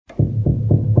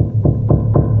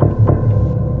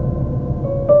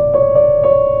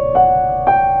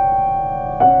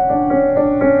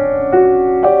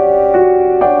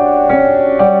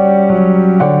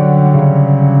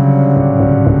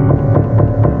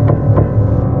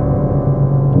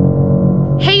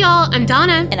I'm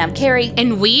Donna. And I'm Carrie.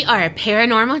 And we are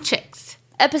Paranormal Chicks.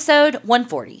 Episode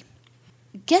 140.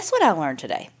 Guess what I learned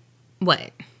today?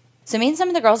 What? So me and some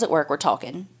of the girls at work were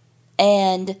talking,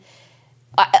 and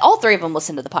all three of them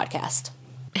listened to the podcast.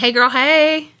 Hey, girl,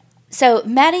 hey. So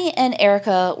Maddie and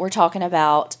Erica were talking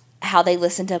about how they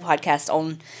listen to podcasts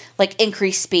on, like,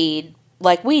 increased speed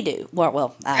like we do.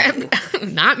 Well, I do.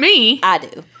 Not me. I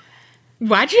do.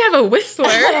 Why'd you have a whistler?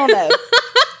 I don't know.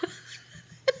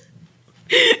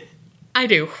 I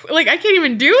do. Like, I can't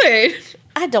even do it.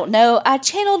 I don't know. I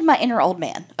channeled my inner old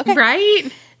man. Okay.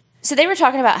 Right? So they were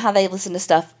talking about how they listen to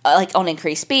stuff like on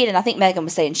increased speed, and I think Megan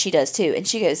was saying she does too. And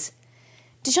she goes,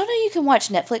 "Did y'all know you can watch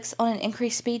Netflix on an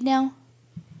increased speed now?"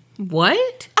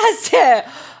 What? I said,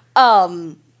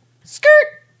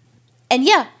 skirt. And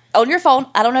yeah, on your phone.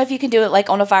 I don't know if you can do it like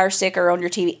on a Fire Stick or on your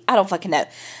TV. I don't fucking know.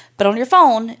 But on your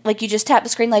phone, like, you just tap the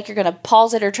screen like you're going to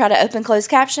pause it or try to open closed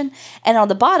caption. And on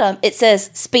the bottom, it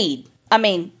says speed. I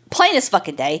mean, plain as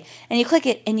fucking day. And you click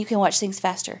it and you can watch things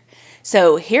faster.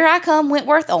 So here I come,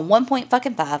 Wentworth, on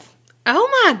 1.5.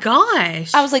 Oh my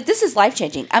gosh. I was like, this is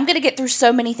life-changing. I'm going to get through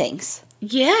so many things.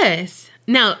 Yes.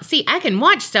 Now, see, I can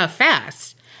watch stuff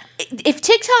fast. If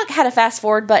TikTok had a fast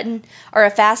forward button or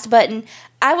a fast button,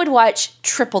 I would watch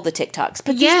triple the TikToks.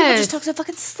 But these people just talk so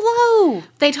fucking slow.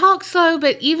 They talk slow,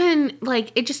 but even,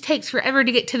 like, it just takes forever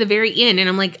to get to the very end. And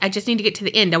I'm like, I just need to get to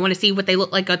the end. I want to see what they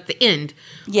look like at the end.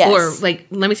 Yes. Or, like,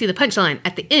 let me see the punchline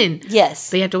at the end.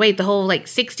 Yes. But you have to wait the whole, like,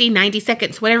 60, 90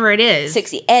 seconds, whatever it is.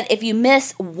 60. And if you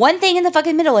miss one thing in the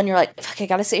fucking middle and you're like, fuck, I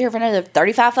gotta sit here for another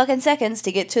 35 fucking seconds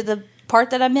to get to the part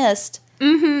that I missed.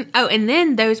 Mm-hmm. Oh, and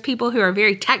then those people who are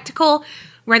very tactical,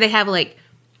 where they have, like,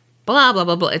 blah, blah,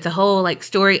 blah, blah. It's a whole, like,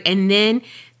 story. And then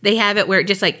they have it where it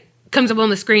just, like, comes up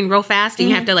on the screen real fast and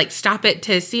you have to, like, stop it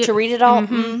to see it. To read it all.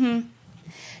 Mm-hmm.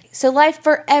 So life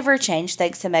forever changed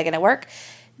thanks to Megan at work,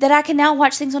 that I can now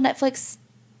watch things on Netflix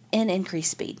in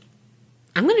increased speed.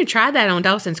 I'm going to try that on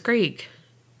Dawson's Creek.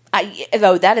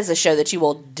 Though that is a show that you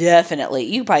will definitely,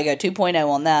 you probably go 2.0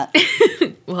 on that.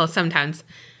 Well, sometimes.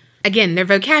 Again, their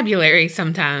vocabulary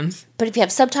sometimes. But if you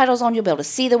have subtitles on, you'll be able to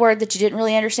see the word that you didn't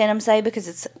really understand them say because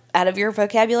it's out of your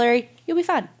vocabulary. You'll be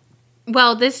fine.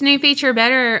 Well, this new feature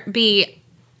better be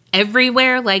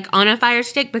everywhere, like on a Fire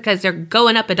Stick, because they're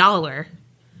going up $1.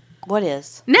 What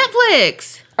is?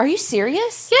 Netflix. Are you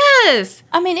serious? Yes.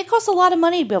 I mean, it costs a lot of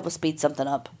money to be able to speed something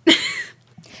up.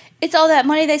 It's all that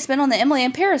money they spent on the Emily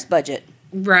in Paris budget.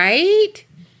 Right?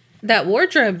 That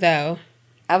wardrobe, though.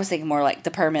 I was thinking more like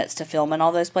the permits to film in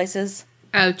all those places.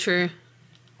 Oh, true.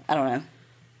 I don't know.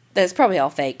 That's probably all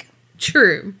fake.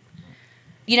 True.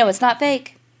 You know what's not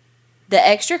fake? The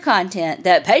extra content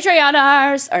that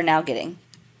Patreoners are now getting.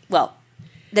 Well,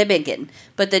 they've been getting.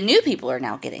 But the new people are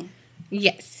now getting.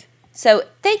 Yes. So,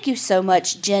 thank you so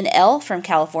much, Jen L. from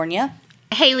California.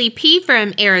 Haley P.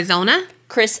 from Arizona.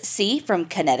 Chris C. from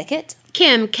Connecticut.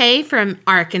 Kim K. from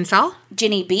Arkansas.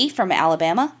 Jenny B. from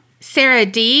Alabama. Sarah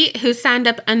D., who signed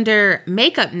up under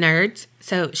Makeup Nerds,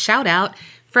 so shout out,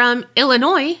 from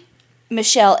Illinois.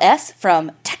 Michelle S.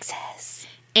 from Texas.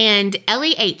 And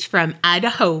Ellie H. from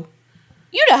Idaho.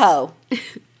 Idaho.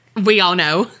 We all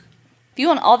know. If you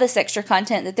want all this extra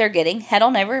content that they're getting, head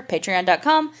on over to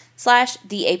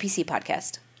patreon.com/the APC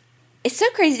podcast. It's so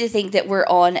crazy to think that we're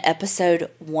on episode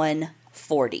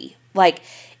 140. Like,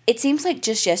 it seems like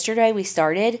just yesterday we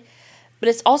started. But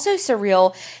it's also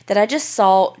surreal that I just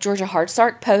saw Georgia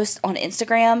Hardstark post on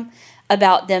Instagram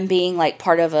about them being, like,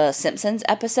 part of a Simpsons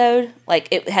episode. Like,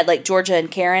 it had, like, Georgia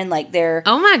and Karen, like, their...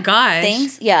 Oh, my gosh.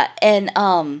 Things. Yeah. And,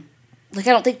 like,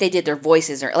 I don't think they did their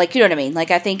voices or... Like, you know what I mean?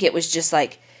 Like, I think it was just,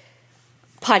 like,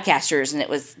 podcasters and it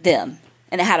was them.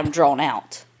 And it had them drawn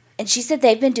out. And she said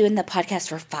they've been doing the podcast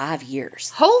for 5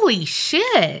 years. Holy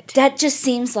shit. That just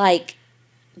seems like...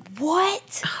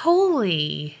 What?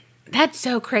 Holy... That's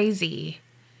so crazy.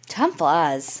 Time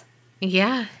flies.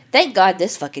 Yeah. Thank God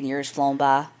this fucking year has flown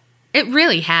by. It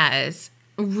really has.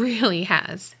 Really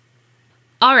has.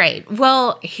 All right.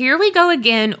 Well, here we go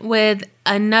again with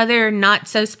another not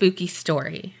so spooky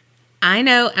story. I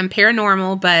know I'm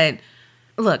paranormal, but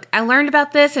look, I learned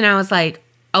about this and I was like,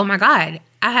 oh my God,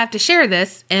 I have to share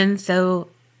this. And so,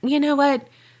 you know what?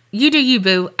 You do you,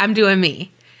 boo. I'm doing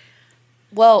me.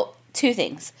 Well, two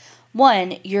things.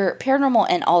 One, you're paranormal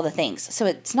and all the things. So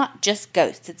it's not just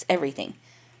ghosts, it's everything.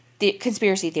 The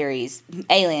conspiracy theories,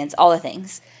 aliens, all the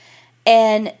things.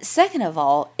 And second of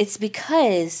all, it's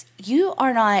because you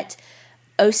are not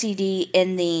OCD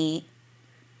in the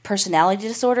personality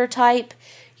disorder type.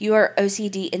 You are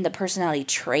OCD in the personality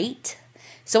trait.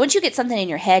 So once you get something in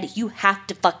your head, you have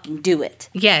to fucking do it.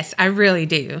 Yes, I really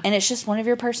do. And it's just one of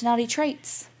your personality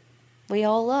traits. we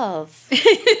all love. ...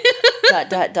 I'm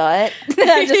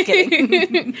just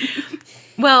kidding.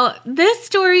 Well, this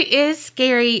story is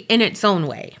scary in its own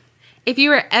way. If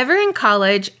you were ever in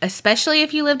college, especially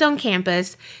if you lived on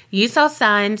campus, you saw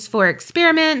signs for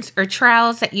experiments or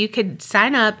trials that you could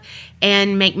sign up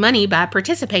and make money by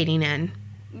participating in.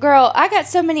 Girl, I got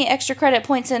so many extra credit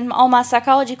points in all my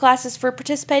psychology classes for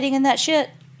participating in that shit.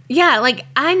 Yeah, like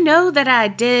I know that I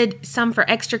did some for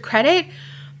extra credit,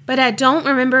 but I don't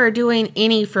remember doing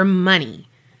any for money.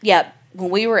 Yeah, when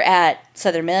we were at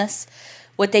Southern Miss,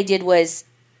 what they did was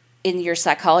in your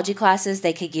psychology classes,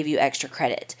 they could give you extra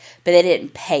credit, but they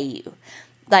didn't pay you.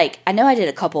 Like, I know I did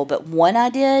a couple, but one I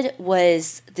did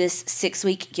was this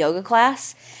 6-week yoga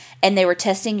class, and they were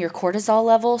testing your cortisol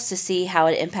levels to see how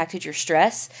it impacted your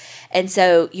stress. And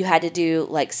so you had to do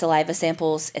like saliva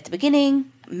samples at the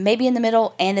beginning, maybe in the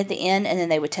middle, and at the end, and then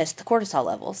they would test the cortisol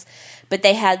levels. But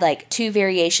they had like 2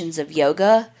 variations of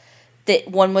yoga. That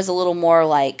one was a little more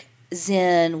like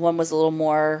Zen, one was a little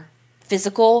more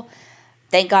physical.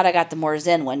 Thank God I got the more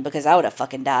Zen one because I would have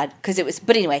fucking died. But it was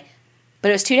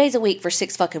 2 days a week for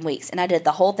 6 fucking weeks. And I did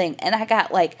the whole thing. And I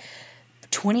got like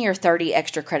 20 or 30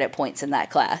 extra credit points in that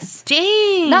class.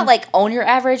 Dang. Not like on your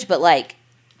average, but like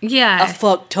yeah, a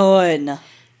fuck ton.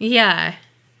 Yeah.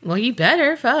 Well, you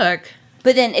better, fuck.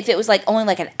 But then if it was like only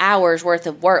like an hour's worth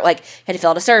of work, like had to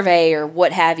fill out a survey or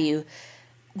what have you,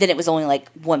 then it was only like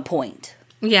 1 point.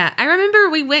 Yeah. I remember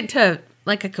we went to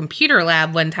like a computer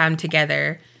lab one time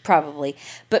together. Probably.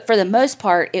 But for the most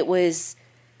part, it was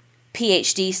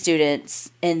PhD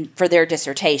students and for their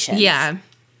dissertations. Yeah.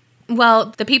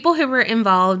 Well, the people who were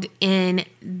involved in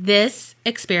this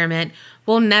experiment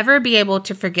will never be able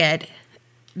to forget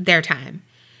their time.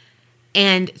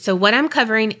 And so what I'm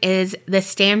covering is the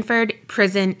Stanford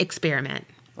Prison Experiment.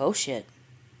 Oh, shit.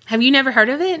 Have you never heard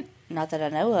of it? Not that I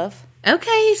know of.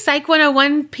 Okay, Psych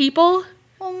 101 people.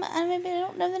 Well, maybe I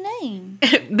don't know the name.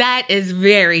 That is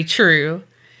very true.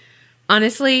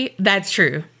 Honestly, that's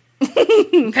true.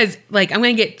 Because, like, I'm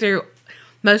going to get through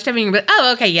most of it, but,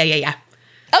 oh, okay, yeah.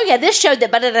 Oh, yeah, this showed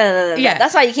that, blah, blah, blah, blah, blah. Yeah.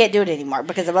 That's why you can't do it anymore,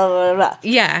 because of blah, blah, blah, blah.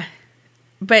 Yeah.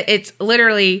 But it's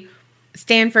literally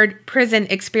Stanford Prison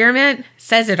Experiment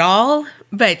says it all,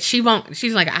 but she's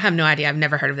like, I have no idea. I've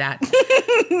never heard of that.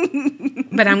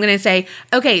 But I'm going to say,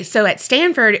 okay, so at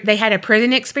Stanford, they had a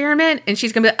prison experiment, and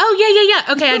she's going to be like, oh,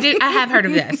 yeah. Okay, I have heard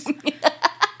of this.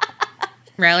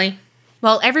 Really?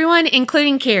 Well, everyone,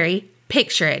 including Carrie,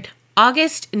 picture it.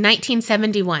 August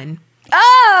 1971.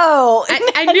 Oh!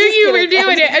 I knew you were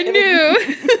doing it. I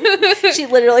knew. She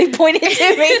literally pointed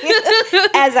to me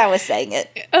as I was saying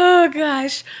it. Oh,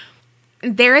 gosh.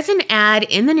 There is an ad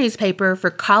in the newspaper for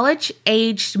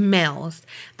college-aged males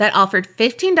that offered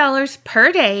 $15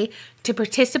 per day to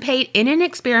participate in an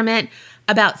experiment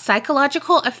about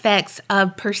psychological effects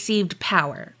of perceived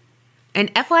power.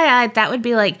 And FYI, that would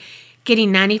be like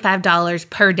getting $95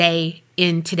 per day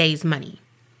in today's money.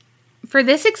 For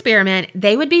this experiment,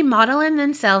 they would be modeling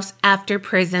themselves after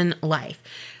prison life.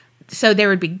 So there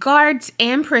would be guards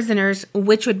and prisoners,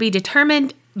 which would be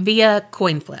determined via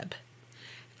coin flip.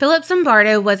 Philip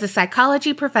Zimbardo was a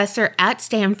psychology professor at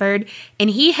Stanford,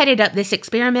 and he headed up this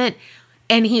experiment,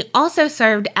 and he also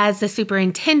served as the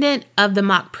superintendent of the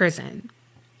mock prison.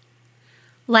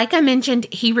 Like I mentioned,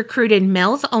 he recruited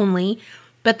males only,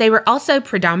 but they were also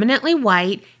predominantly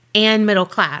white and middle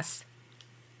class.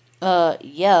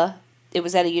 Yeah. It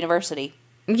was at a university.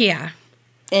 Yeah.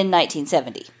 In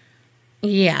 1970.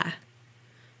 Yeah.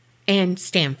 And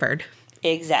Stanford.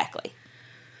 Exactly.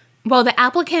 Well, the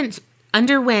applicants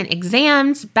underwent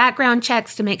exams, background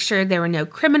checks to make sure there were no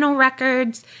criminal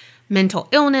records, mental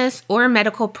illness, or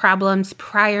medical problems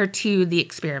prior to the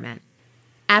experiment.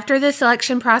 After the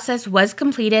selection process was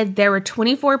completed, there were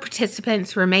 24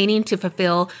 participants remaining to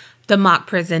fulfill the mock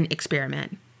prison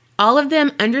experiment. All of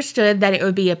them understood that it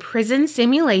would be a prison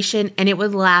simulation and it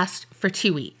would last for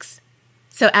 2 weeks.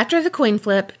 So after the coin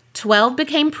flip, 12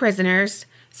 became prisoners,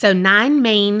 so 9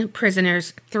 main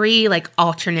prisoners, 3 like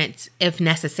alternates if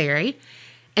necessary,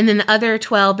 and then the other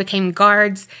 12 became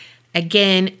guards,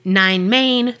 again 9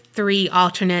 main, 3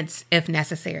 alternates if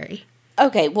necessary.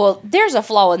 Okay, well, there's a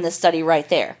flaw in this study right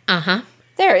there. Uh-huh.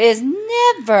 There is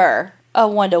never a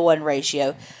 1-to-1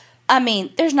 ratio. I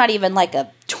mean, there's not even like a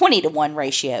 20-to-1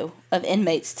 ratio of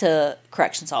inmates to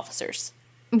corrections officers.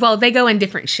 Well, they go in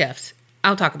different shifts.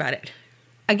 I'll talk about it.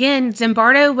 Again,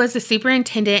 Zimbardo was the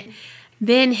superintendent.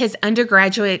 Then his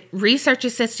undergraduate research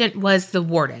assistant was the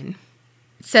warden.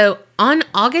 So on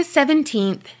August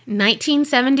 17th,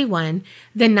 1971,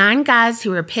 the 9 guys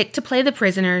who were picked to play the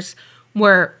prisoners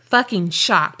were fucking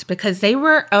shocked because they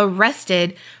were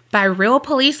arrested by real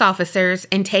police officers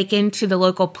and taken to the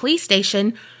local police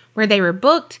station where they were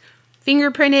booked,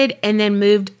 fingerprinted, and then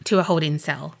moved to a holding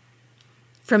cell.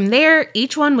 From there,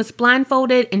 each one was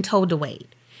blindfolded and told to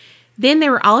wait. Then they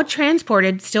were all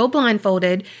transported, still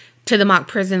blindfolded, to the mock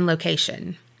prison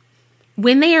location.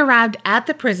 When they arrived at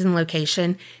the prison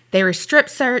location, they were strip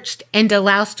searched and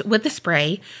doused with the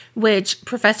spray, which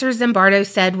Professor Zimbardo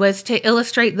said was to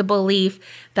illustrate the belief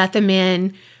that the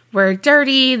men were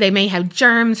dirty, they may have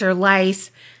germs or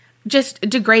lice, just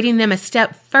degrading them a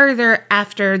step further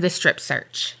after the strip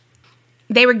search.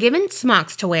 They were given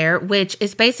smocks to wear, which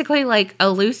is basically like a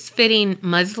loose-fitting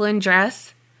muslin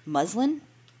dress. Muslin?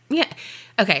 Yeah.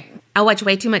 Okay. I watch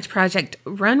way too much Project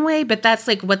Runway, but that's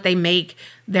like what they make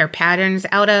their patterns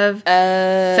out of.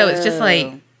 So it's just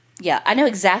like... Yeah, I know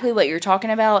exactly what you're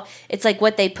talking about. It's like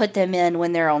what they put them in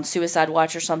when they're on suicide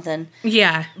watch or something.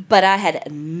 Yeah. But I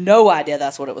had no idea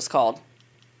that's what it was called.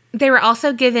 They were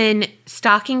also given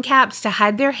stocking caps to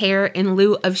hide their hair in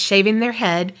lieu of shaving their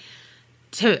head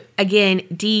to, again,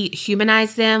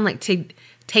 dehumanize them, like to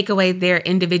take away their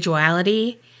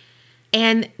individuality,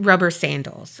 and rubber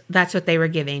sandals. That's what they were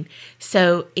giving.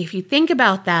 So if you think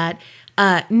about that,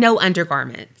 no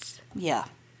undergarments. Yeah.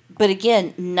 But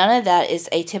again, none of that is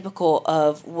atypical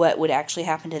of what would actually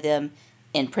happen to them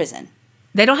in prison.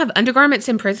 They don't have undergarments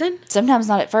in prison? Sometimes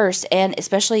not at first, and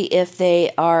especially if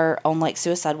they are on like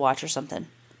suicide watch or something.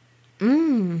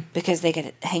 Because they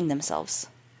could hang themselves.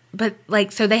 But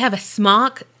like, so they have a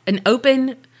smock, an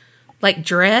open like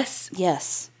dress?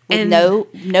 Yes. With no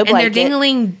blanket. And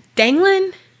they're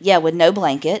dangling? Yeah, with no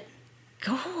blanket.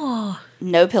 Cool.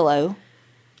 No pillow.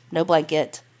 No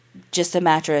blanket. Just a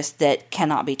mattress that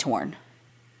cannot be torn.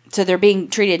 So they're being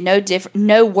treated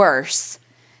no worse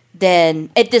than,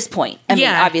 at this point. I mean,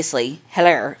 obviously,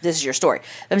 hello, this is your story.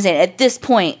 But I'm saying, at this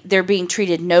point, they're being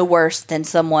treated no worse than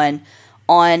someone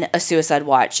on a suicide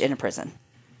watch in a prison.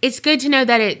 It's good to know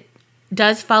that it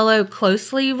does follow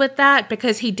closely with that,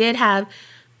 because he did have,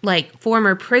 like,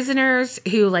 former prisoners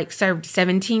who, like, served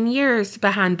 17 years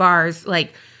behind bars,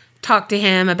 like, talk to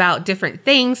him about different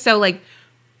things. So, like,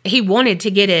 he wanted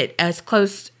to get it as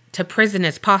close to prison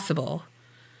as possible.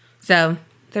 So,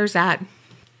 there's that.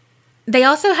 They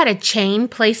also had a chain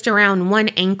placed around one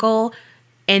ankle,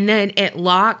 and then it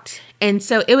locked. And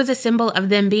so it was a symbol of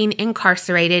them being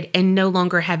incarcerated and no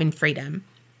longer having freedom.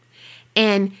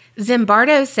 And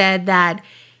Zimbardo said that,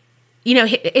 you know,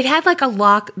 it had like a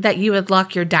lock that you would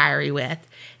lock your diary with.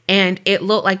 And it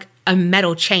looked like a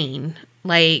metal chain,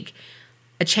 like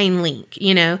a chain link,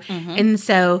 you know. And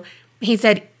so he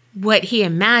said what he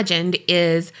imagined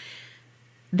is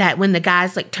that when the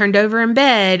guys like turned over in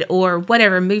bed or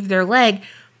whatever, moved their leg,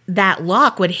 that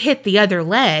lock would hit the other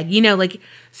leg, you know, like,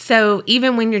 so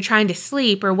even when you're trying to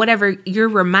sleep or whatever, you're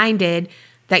reminded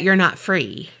that you're not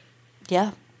free.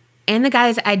 Yeah. And the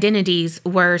guys' identities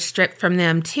were stripped from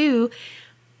them too.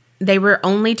 They were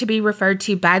only to be referred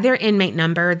to by their inmate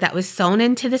number that was sewn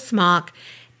into the smock,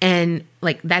 and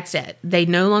like, that's it. They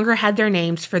no longer had their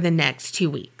names for the next 2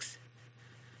 weeks.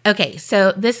 Okay,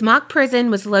 so this mock prison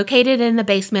was located in the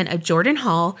basement of Jordan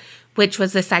Hall, which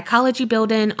was the psychology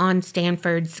building on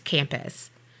Stanford's campus.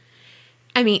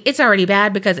 I mean, it's already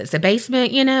bad because it's a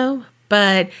basement, you know,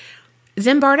 but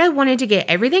Zimbardo wanted to get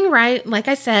everything right, like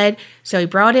I said, so he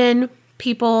brought in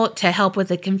people to help with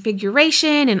the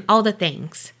configuration and all the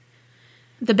things.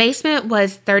 The basement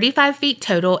was 35 feet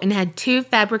total and had 2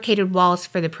 fabricated walls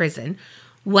for the prison,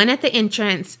 one at the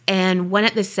entrance and one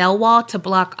at the cell wall to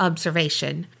block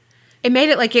observation. It made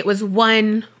it like it was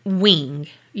one wing,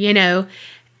 you know,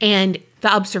 and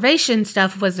the observation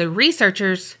stuff was the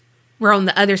researchers were on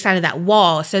the other side of that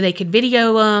wall, so they could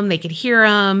video them, they could hear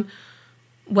them,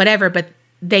 whatever, but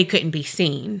they couldn't be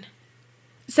seen.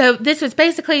 So this was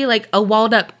basically like a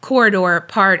walled up corridor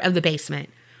part of the basement.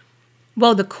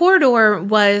 Well, the corridor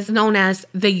was known as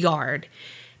the yard,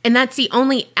 and that's the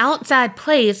only outside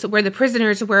place where the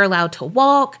prisoners were allowed to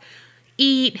walk,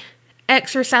 eat,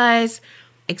 exercise,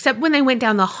 except when they went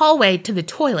down the hallway to the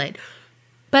toilet.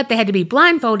 But they had to be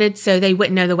blindfolded so they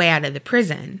wouldn't know the way out of the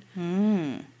prison.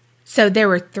 So there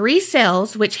were 3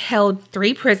 cells which held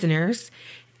 3 prisoners.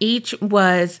 Each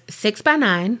was 6 by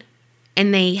 9,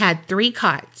 and they had 3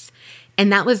 cots.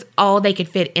 And that was all they could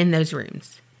fit in those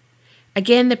rooms.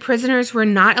 Again, the prisoners were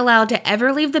not allowed to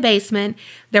ever leave the basement.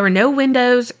 There were no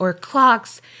windows or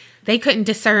clocks. They couldn't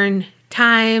discern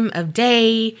time of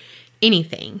day,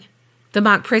 anything. The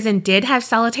mock prison did have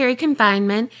solitary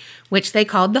confinement, which they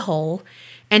called the hole,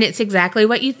 and it's exactly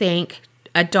what you think,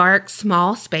 a dark,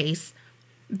 small space,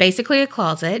 basically a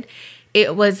closet.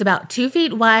 It was about 2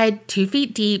 feet wide, 2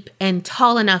 feet deep, and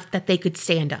tall enough that they could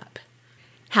stand up.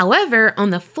 However, on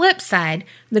the flip side,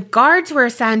 the guards were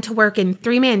assigned to work in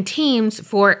 3-man teams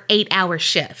for 8-hour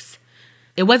shifts.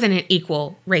 It wasn't an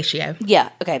equal ratio. Yeah,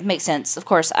 okay, makes sense. Of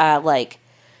course, I,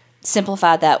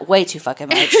 simplified that way too fucking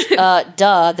much.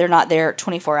 Duh, they're not there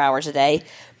 24 hours a day.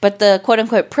 But the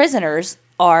quote-unquote prisoners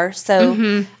are,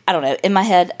 so, I don't know. In my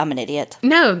head, I'm an idiot.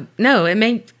 No,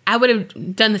 I would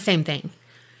have done the same thing.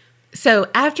 So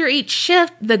after each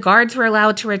shift, the guards were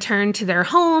allowed to return to their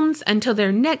homes until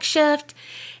their next shift.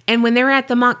 And when they were at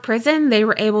the mock prison, they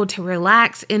were able to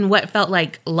relax in what felt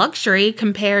like luxury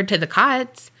compared to the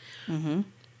cots. Mm-hmm.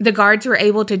 The guards were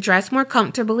able to dress more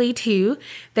comfortably, too.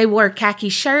 They wore a khaki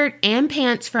shirt and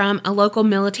pants from a local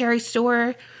military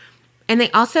store. And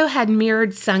they also had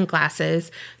mirrored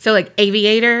sunglasses, so like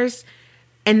aviators.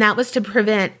 And that was to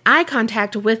prevent eye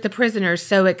contact with the prisoners,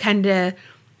 so it kind of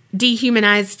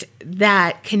dehumanized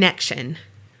that connection.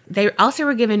 They also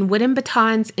were given wooden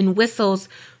batons and whistles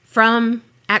from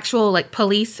actual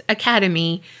police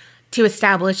academy to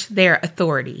establish their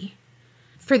authority.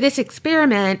 For this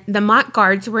experiment, the mock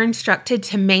guards were instructed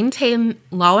to maintain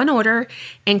law and order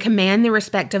and command the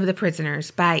respect of the prisoners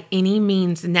by any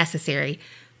means necessary,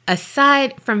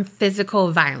 aside from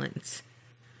physical violence.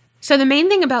 So the main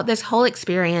thing about this whole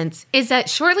experience is that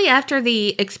shortly after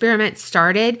the experiment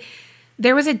started,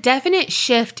 there was a definite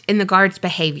shift in the guards'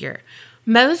 behavior.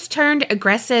 Most turned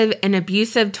aggressive and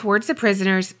abusive towards the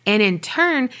prisoners, and in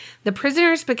turn, the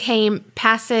prisoners became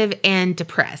passive and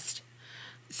depressed.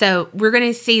 So we're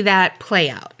going to see that play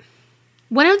out.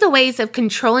 One of the ways of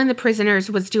controlling the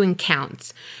prisoners was doing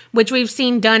counts, which we've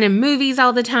seen done in movies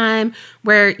all the time,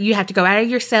 where you have to go out of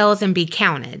your cells and be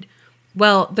counted.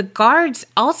 Well, the guards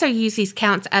also use these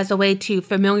counts as a way to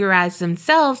familiarize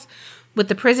themselves with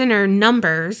the prisoner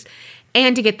numbers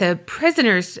and to get the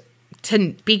prisoners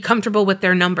to be comfortable with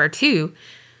their number too.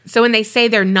 So when they say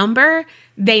their number,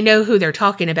 they know who they're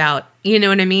talking about. You know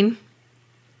what I mean?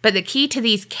 But the key to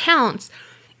these counts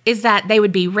is that they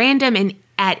would be random and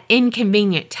at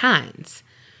inconvenient times.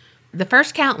 The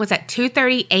first count was at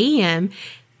 2:30 a.m.,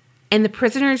 and the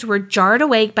prisoners were jarred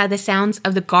awake by the sounds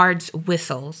of the guards'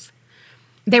 whistles.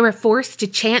 They were forced to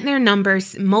chant their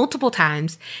numbers multiple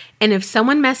times, and if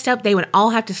someone messed up, they would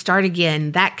all have to start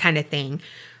again, that kind of thing.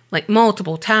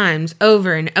 Multiple times,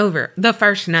 over and over, the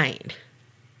first night.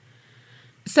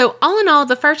 So all in all,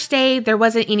 the first day, there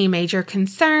wasn't any major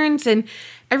concerns, and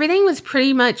everything was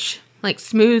pretty much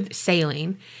smooth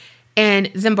sailing. And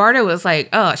Zimbardo was like,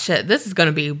 oh shit, this is going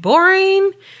to be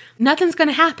boring. Nothing's going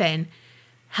to happen.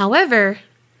 However,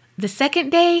 the second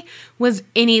day was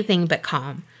anything but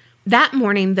calm. That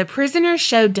morning, the prisoners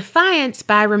showed defiance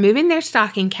by removing their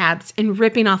stocking caps and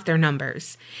ripping off their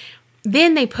numbers.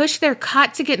 Then they pushed their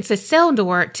cots against the cell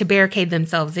door to barricade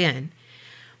themselves in.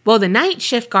 Well, the night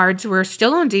shift guards were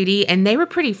still on duty, and they were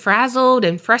pretty frazzled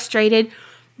and frustrated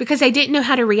because they didn't know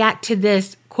how to react to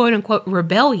this quote-unquote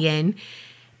rebellion.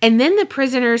 And then the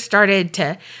prisoners started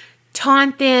to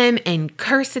taunt them and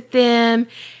curse at them,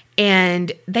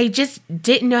 and they just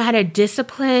didn't know how to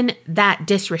discipline that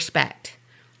disrespect.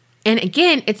 And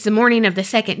again, it's the morning of the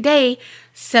second day,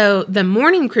 so the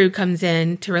morning crew comes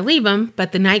in to relieve them,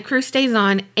 but the night crew stays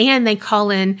on, and they call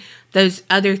in those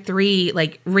other 3,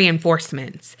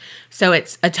 reinforcements. So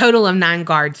it's a total of 9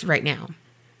 guards right now.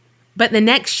 But the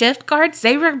next shift guards,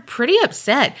 they were pretty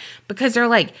upset because they're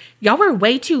like, y'all were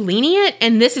way too lenient,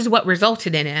 and this is what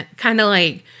resulted in it. Kind of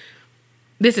like,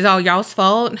 this is all y'all's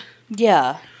fault.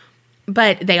 Yeah.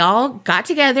 But they all got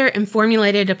together and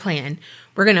formulated a plan.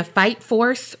 We're going to fight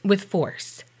force with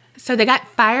force. So they got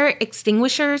fire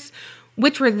extinguishers,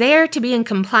 which were there to be in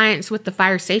compliance with the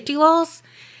fire safety laws,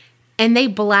 and they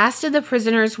blasted the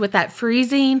prisoners with that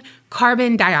freezing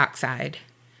carbon dioxide.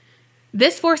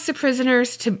 This forced the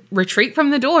prisoners to retreat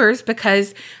from the doors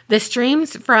because the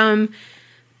streams from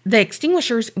the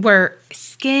extinguishers were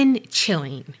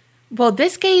skin-chilling. Well,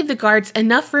 this gave the guards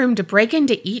enough room to break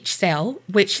into each cell,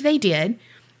 which they did,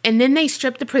 and then they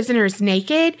stripped the prisoners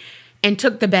naked and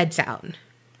took the beds out.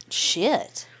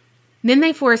 Shit. Then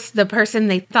they forced the person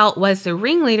they thought was the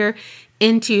ringleader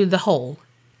into the hole.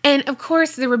 And of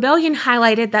course, the rebellion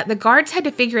highlighted that the guards had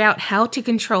to figure out how to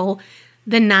control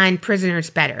the 9 prisoners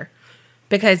better,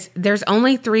 because there's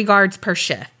only 3 guards per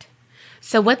shift.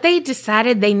 So what they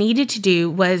decided they needed to do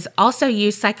was also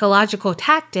use psychological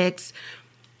tactics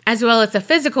as well as the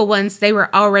physical ones they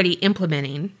were already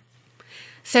implementing.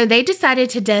 So they decided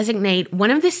to designate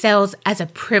one of the cells as a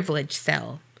privileged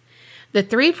cell. The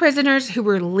 3 prisoners who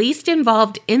were least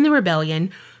involved in the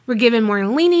rebellion were given more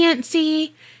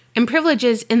leniency and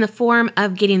privileges in the form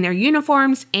of getting their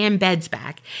uniforms and beds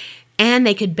back, and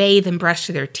they could bathe and brush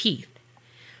their teeth.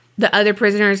 The other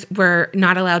prisoners were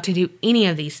not allowed to do any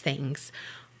of these things.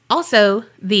 Also,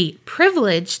 the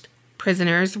privileged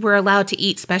prisoners were allowed to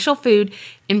eat special food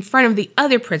in front of the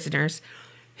other prisoners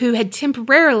who had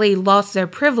temporarily lost their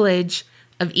privilege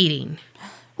of eating.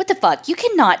 What the fuck? You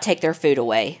cannot take their food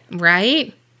away.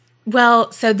 Right?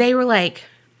 Well, so they were like,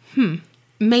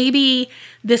 maybe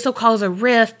this will cause a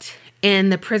rift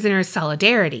in the prisoners'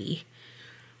 solidarity.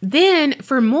 Then,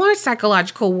 for more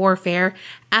psychological warfare,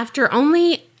 after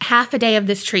only half a day of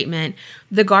this treatment,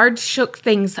 the guards shook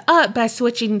things up by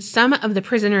switching some of the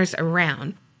prisoners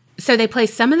around. So they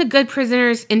placed some of the good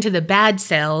prisoners into the bad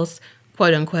cells,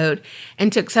 quote unquote,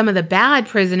 and took some of the bad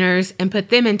prisoners and put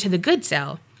them into the good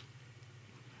cell.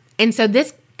 And so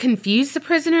this confused the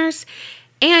prisoners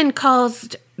and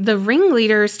caused the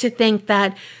ringleaders to think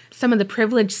that some of the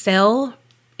privileged cell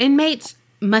inmates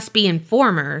must be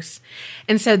informers.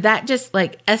 And so that just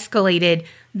escalated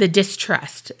the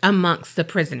distrust amongst the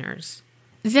prisoners.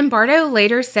 Zimbardo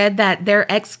later said that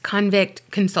their ex-convict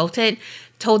consultant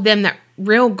told them that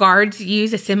real guards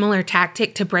use a similar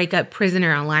tactic to break up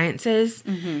prisoner alliances.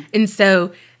 Mm-hmm. And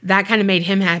so that kind of made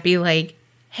him happy,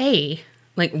 hey,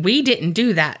 we didn't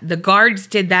do that. The guards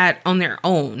did that on their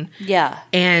own. Yeah.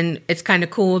 And it's kind of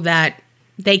cool that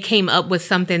they came up with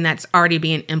something that's already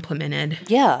being implemented.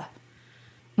 Yeah.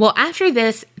 Well, after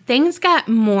this, things got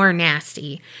more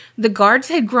nasty. The guards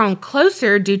had grown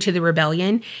closer due to the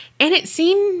rebellion, and it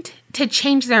seemed to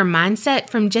change their mindset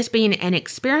from just being an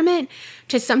experiment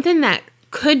to something that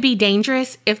could be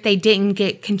dangerous if they didn't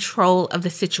get control of the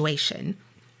situation.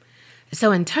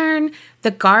 So in turn,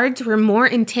 the guards were more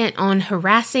intent on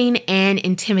harassing and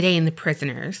intimidating the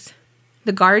prisoners.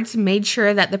 The guards made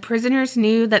sure that the prisoners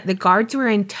knew that the guards were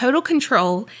in total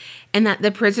control and that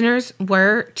the prisoners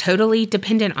were totally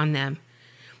dependent on them.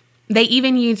 They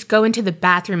even used going to the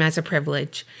bathroom as a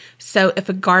privilege. So if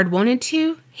a guard wanted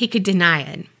to, he could deny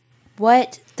it.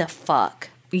 What the fuck?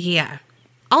 Yeah.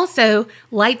 Also,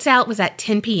 lights out was at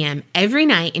 10 p.m. every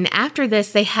night, and after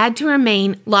this, they had to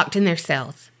remain locked in their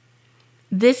cells.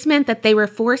 This meant that they were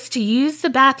forced to use the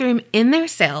bathroom in their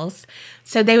cells,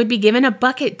 so they would be given a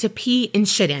bucket to pee and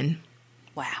shit in.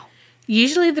 Wow.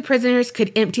 Usually the prisoners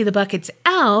could empty the buckets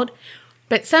out,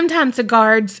 but sometimes the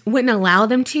guards wouldn't allow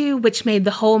them to, which made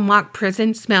the whole mock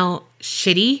prison smell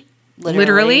shitty.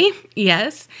 Literally,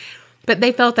 yes. But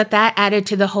they felt that added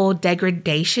to the whole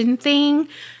degradation thing,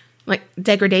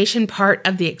 degradation part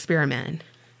of the experiment.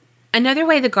 Another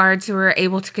way the guards were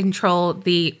able to control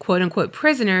the quote-unquote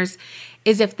prisoners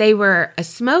is if they were a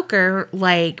smoker,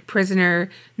 like prisoner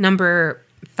number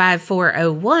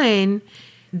 5401,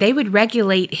 they would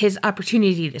regulate his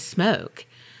opportunity to smoke.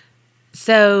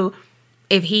 So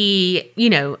if he,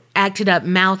 acted up,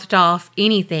 mouthed off,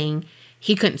 anything,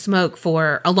 he couldn't smoke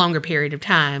for a longer period of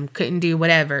time, couldn't do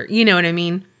whatever. You know what I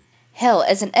mean? Hell,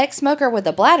 as an ex-smoker with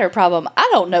a bladder problem, I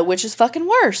don't know which is fucking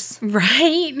worse.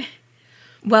 Right?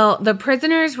 Well, the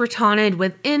prisoners were taunted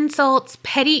with insults,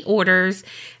 petty orders.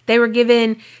 They were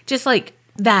given just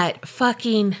that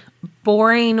fucking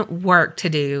boring work to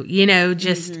do,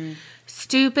 just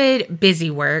stupid,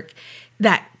 busy work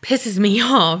that pisses me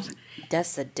off.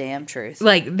 That's the damn truth.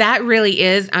 That really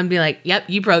is. I'd be like, yep,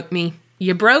 you broke me.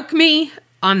 You broke me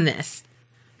on this.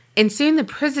 And soon the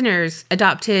prisoners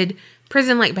adopted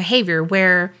prison-like behavior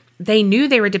where they knew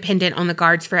they were dependent on the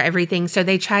guards for everything, so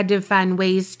they tried to find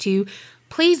ways to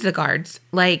please the guards.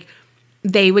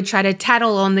 They would try to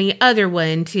tattle on the other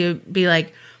one to be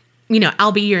like,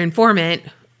 I'll be your informant,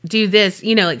 do this,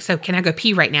 so can I go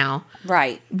pee right now?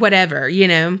 Right. Whatever,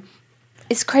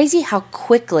 It's crazy how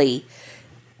quickly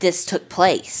this took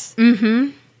place.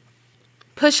 Mm-hmm.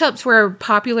 Push-ups were a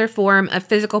popular form of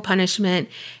physical punishment,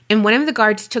 and one of the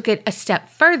guards took it a step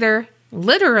further,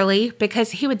 literally,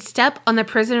 because he would step on the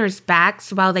prisoners'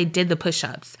 backs while they did the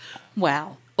push-ups.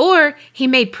 Wow. Or he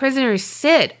made prisoners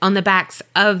sit on the backs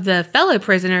of the fellow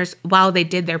prisoners while they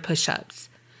did their push-ups.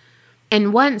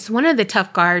 And once, one of the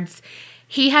tough guards,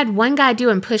 he had one guy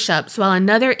doing push-ups while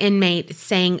another inmate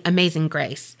sang Amazing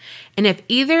Grace. And if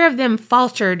either of them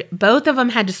faltered, both of them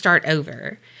had to start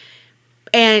over.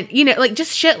 And,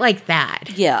 just shit like that.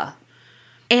 Yeah.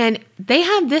 And they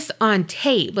have this on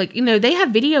tape. They have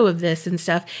video of this and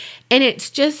stuff. And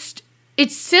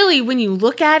it's silly when you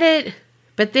look at it.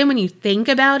 But then when you think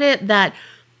about it, that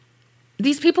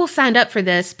these people signed up for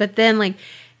this, but then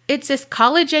it's this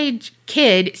college-age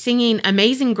kid singing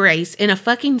Amazing Grace in a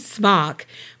fucking smock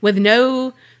with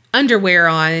no underwear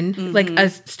on, a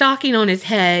stocking on his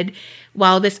head,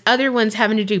 while this other one's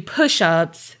having to do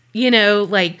push-ups,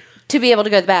 to be able to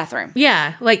go to the bathroom.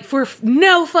 Yeah, for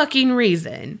no fucking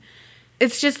reason.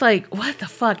 It's just what the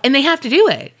fuck? And they have to do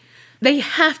it. They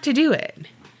have to do it.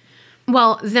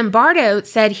 Well, Zimbardo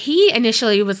said he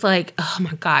initially was like, oh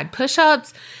my God,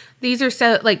 push-ups, these are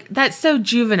so, like, that's so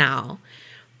juvenile.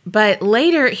 But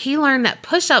later, he learned that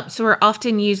push-ups were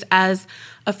often used as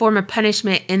a form of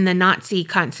punishment in the Nazi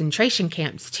concentration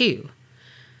camps, too.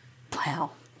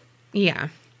 Wow. Yeah.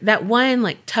 That one,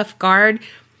 like, tough guard,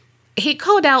 he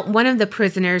called out one of the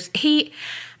prisoners.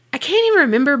 I can't even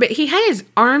remember, but he had his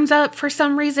arms up for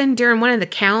some reason during one of the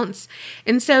counts.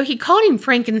 And so he called him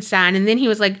Frankenstein, and then he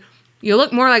was like, you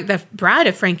look more like the bride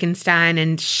of Frankenstein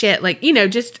and shit. Like,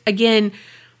 just, again,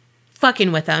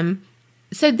 fucking with him.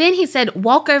 So then he said,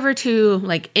 walk over to,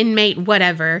 like, inmate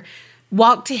whatever.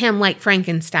 Walk to him like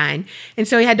Frankenstein. And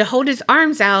so he had to hold his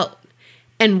arms out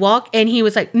and walk. And he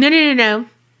was like, no.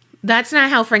 That's not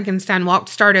how Frankenstein walked.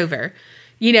 Start over.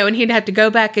 And he'd have to go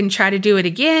back and try to do it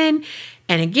again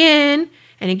and again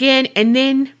and again. And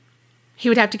then he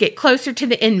would have to get closer to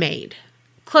the inmate.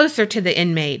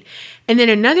 And then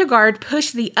another guard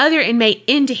pushed the other inmate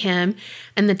into him.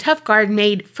 And the tough guard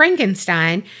made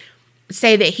Frankenstein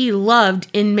say that he loved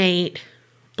inmate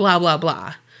blah, blah,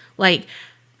 blah. Like,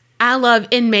 I love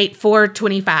inmate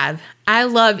 425. I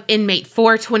love inmate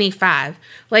 425.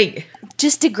 Like,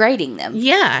 just degrading them.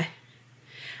 Yeah.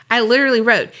 I literally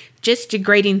wrote, just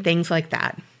degrading things like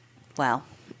that. Wow.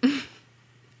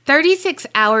 36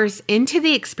 hours into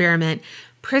the experiment,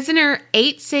 prisoner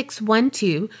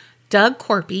 8612, Doug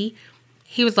Corpy,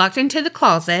 he was locked into the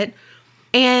closet,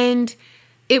 and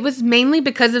it was mainly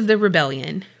because of the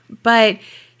rebellion. But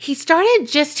he started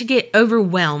just to get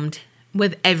overwhelmed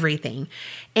with everything.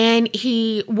 And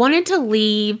he wanted to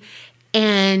leave.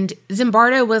 And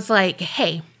Zimbardo was like,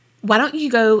 hey, why don't you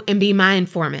go and be my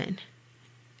informant?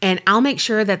 And I'll make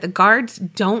sure that the guards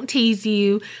don't tease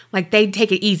you. Like, they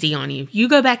take it easy on you. You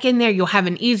go back in there, you'll have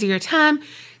an easier time.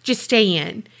 Just stay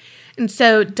in. And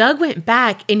so Doug went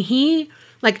back, and he,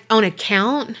 like, on a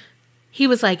count, he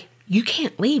was like, you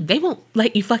can't leave. They won't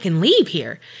let you fucking leave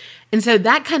here. And so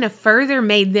that kind of further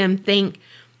made them think,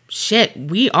 shit,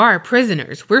 we are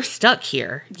prisoners. We're stuck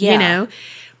here,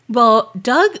 Well,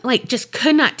 Doug, like, just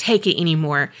could not take it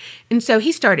anymore. And so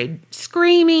he started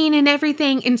screaming and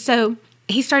everything. And so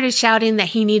he started shouting that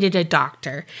he needed a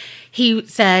doctor. He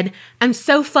said, I'm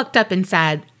so fucked up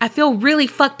inside. I feel really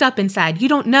fucked up inside. You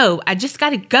don't know. I just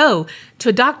got to go to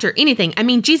a doctor, anything. I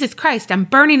mean, Jesus Christ, I'm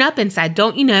burning up inside.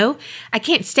 Don't you know? I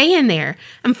can't stay in there.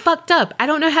 I'm fucked up. I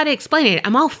don't know how to explain it.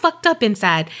 I'm all fucked up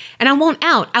inside and I won't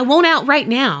out. I won't out right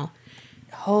now.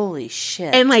 Holy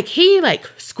shit. And like, he like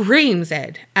screams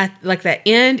at like the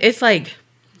end. It's like,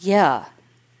 yeah.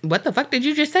 What the fuck did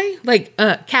you just say? Like,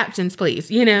 captions,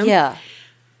 please, Yeah.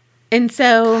 And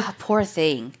so... God, poor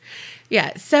thing.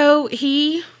 Yeah, so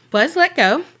he was let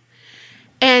go.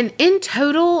 And in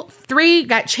total, 3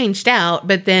 got changed out,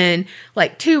 but then,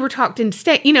 like, 2 were talked into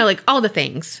state. Like, all the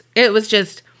things. It was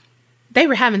just... They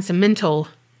were having some mental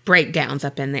breakdowns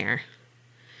up in there.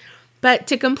 But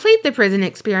to complete the prison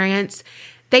experience,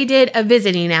 they did a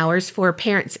visiting hours for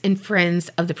parents and friends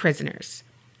of the prisoners.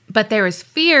 But there was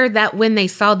fear that when they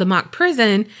saw the mock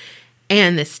prison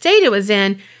and the state it was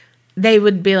in... they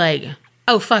would be like,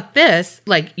 oh, fuck this.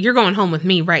 Like, you're going home with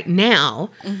me right now.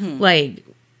 Mm-hmm. Like,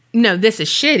 no, this is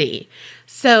shitty.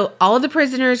 So all the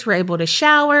prisoners were able to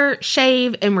shower,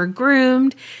 shave, and were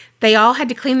groomed. They all had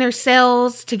to clean their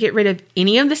cells to get rid of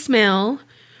any of the smell.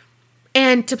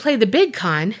 And to play the big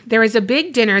con, there was a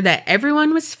big dinner that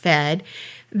everyone was fed.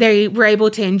 They were able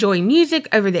to enjoy music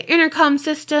over the intercom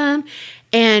system.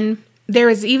 And there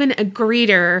was even a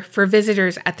greeter for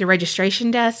visitors at the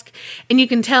registration desk, and you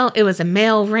can tell it was a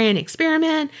male-ran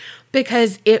experiment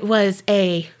because it was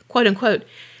a, quote-unquote,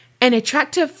 an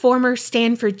attractive former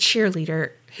Stanford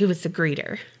cheerleader who was the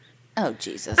greeter. Oh,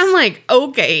 Jesus. I'm like,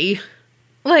 okay.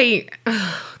 Like,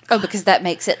 because that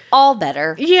makes it all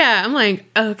better. Yeah, I'm like,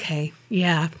 okay,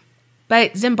 yeah.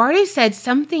 But Zimbardo said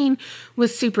something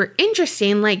was super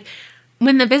interesting, like,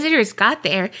 when the visitors got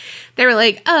there, they were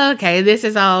like, oh, okay, this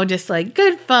is all just like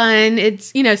good fun.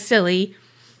 It's, silly.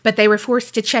 But they were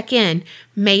forced to check in,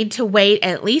 made to wait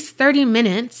at least 30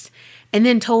 minutes, and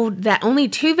then told that only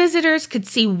 2 visitors could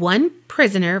see 1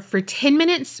 prisoner for 10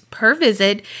 minutes per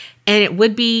visit, and it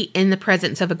would be in the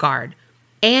presence of a guard.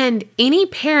 And any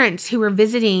parents who were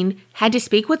visiting had to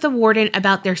speak with the warden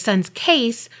about their son's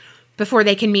case before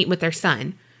they can meet with their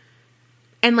son.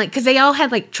 And, like, because they all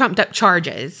had, like, trumped-up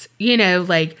charges,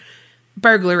 like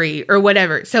burglary or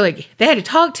whatever. So, like, they had to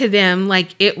talk to them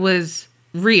like it was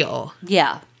real.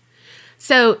 Yeah.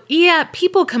 So, yeah,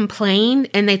 people complained,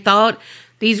 and they thought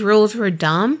these rules were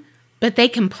dumb, but they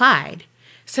complied.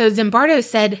 So, Zimbardo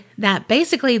said that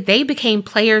basically they became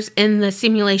players in the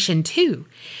simulation, too.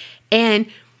 And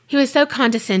He was so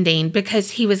condescending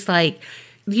because he was like,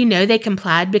 they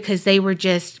complied because they were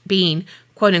just being,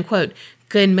 quote unquote,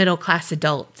 good middle class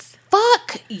adults.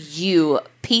 Fuck you,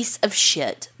 piece of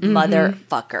shit,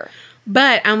 motherfucker.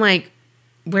 But I'm like,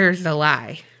 where's the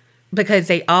lie? Because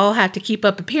they all have to keep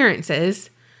up appearances.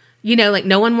 Like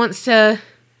no one wants to.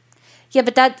 Yeah,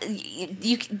 but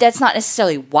that's not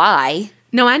necessarily why.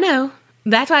 No, I know.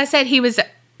 That's why I said he was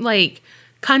like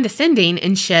condescending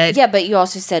and shit. Yeah, but you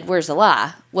also said, where's the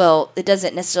lie? Well, it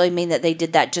doesn't necessarily mean that they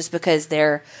did that just because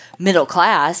they're middle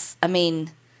class. I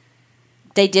mean,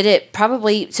 they did it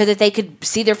probably so that they could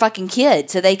see their fucking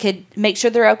kid, so they could make sure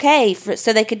they're okay,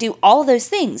 so they could do all those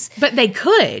things. But they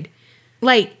could.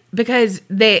 Like, because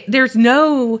there's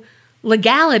no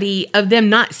legality of them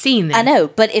not seeing them. I know,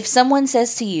 but if someone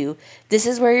says to you, this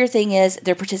is where your thing is,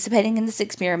 they're participating in this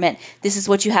experiment, this is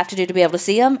what you have to do to be able to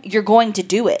see them, you're going to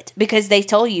do it because they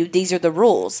told you these are the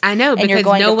rules. I know, because you're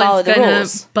going no to follow one's the going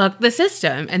rules. to buck the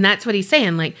system, and that's what he's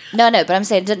saying. Like, No, but I'm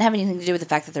saying it doesn't have anything to do with the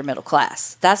fact that they're middle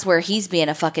class. That's where he's being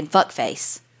a fucking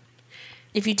fuckface.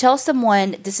 If you tell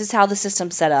someone this is how the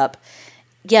system's set up,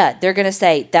 yeah, they're going to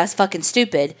say, that's fucking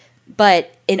stupid.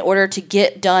 But in order to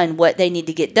get done what they need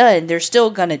to get done, they're still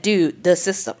going to do the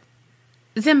system.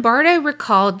 Zimbardo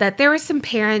recalled that there were some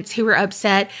parents who were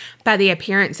upset by the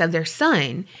appearance of their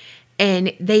son.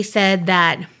 And they said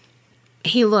that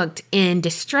he looked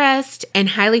distressed and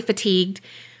highly fatigued.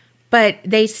 But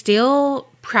they still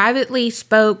privately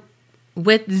spoke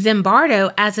with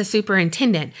Zimbardo as a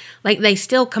superintendent. Like, they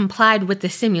still complied with the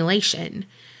simulation.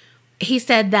 He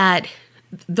said that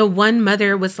the one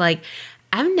mother was like,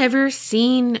 I've never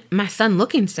seen my son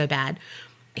looking so bad.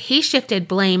 He shifted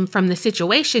blame from the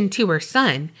situation to her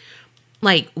son.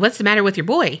 Like, what's the matter with your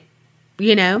boy?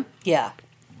 Yeah.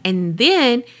 And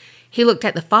then he looked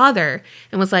at the father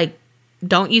and was like,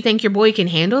 don't you think your boy can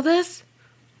handle this?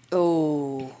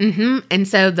 Oh. Mm-hmm. And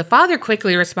so the father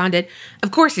quickly responded,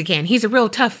 of course he can. He's a real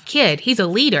tough kid. He's a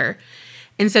leader.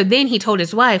 And so then he told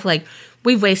his wife, like,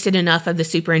 we've wasted enough of the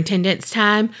superintendent's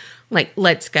time. Like,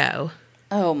 let's go.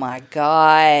 Oh, my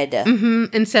God. Mm-hmm.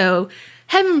 And so,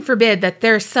 heaven forbid that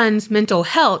their son's mental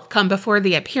health come before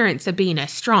the appearance of being a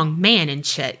strong man and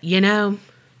shit,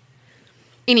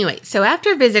 Anyway, so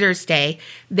after Visitor's Day,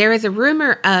 there is a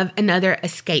rumor of another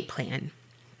escape plan.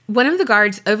 One of the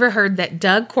guards overheard that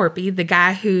Doug Corpy, the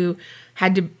guy who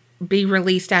had to be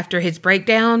released after his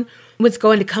breakdown, was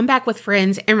going to come back with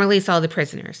friends and release all the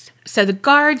prisoners. So the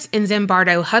guards and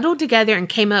Zimbardo huddled together and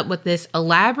came up with this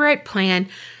elaborate plan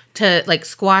to like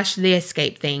squash the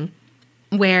escape thing,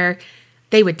 where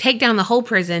they would take down the whole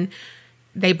prison.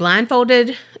 They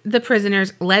blindfolded the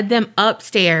prisoners, led them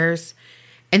upstairs,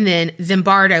 and then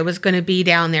Zimbardo was going to be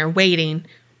down there waiting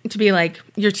to be like,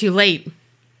 you're too late.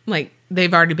 Like,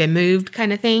 they've already been moved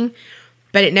kind of thing.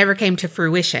 But it never came to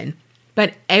fruition.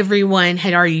 But everyone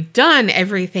had already done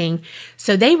everything.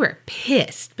 So they were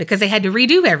pissed because they had to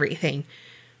redo everything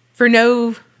for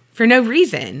no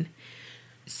reason.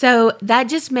 So that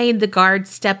just made the guards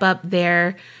step up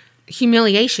their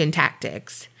humiliation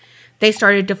tactics. They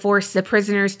started to force the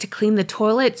prisoners to clean the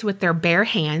toilets with their bare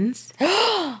hands.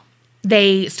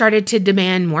 They started to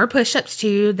demand more push-ups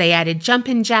too. They added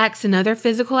jumping jacks and other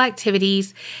physical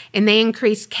activities, and they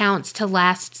increased counts to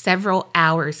last several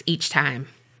hours each time.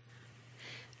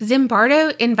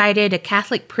 Zimbardo invited a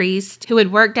Catholic priest who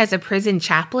had worked as a prison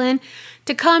chaplain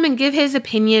to come and give his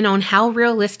opinion on how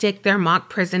realistic their mock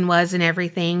prison was and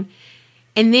everything.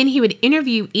 And then he would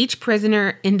interview each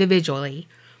prisoner individually.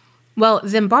 Well,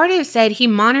 Zimbardo said he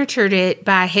monitored it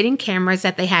by hidden cameras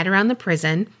that they had around the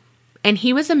prison, and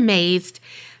he was amazed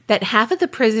that half of the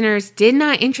prisoners did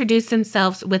not introduce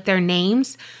themselves with their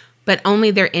names, but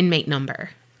only their inmate number.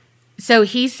 So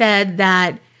he said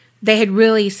that they had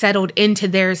really settled into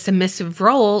their submissive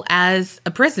role as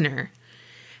a prisoner.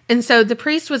 And so the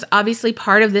priest was obviously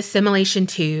part of this simulation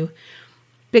too,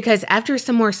 because after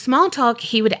some more small talk,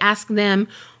 he would ask them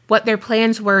what their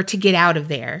plans were to get out of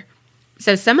there.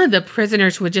 So some of the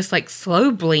prisoners would just like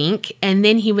slow blink, and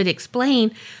then he would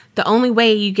explain the only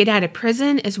way you get out of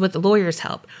prison is with the lawyer's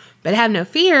help. But have no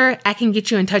fear, I can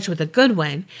get you in touch with a good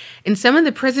one. And some of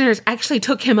the prisoners actually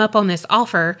took him up on this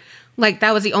offer, like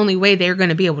that was the only way they were going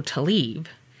to be able to leave.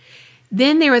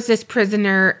 Then there was this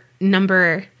prisoner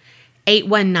number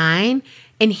 819,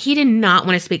 and he did not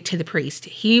want to speak to the priest.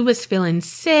 He was feeling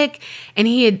sick, and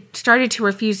he had started to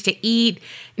refuse to eat,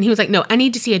 and he was like, no, I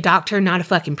need to see a doctor, not a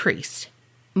fucking priest.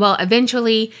 Well,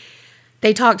 eventually,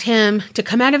 they talked him to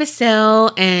come out of his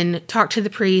cell and talk to the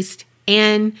priest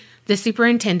and the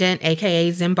superintendent,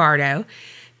 aka Zimbardo,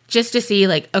 just to see,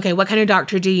 like, okay, what kind of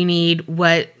doctor do you need?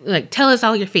 Tell us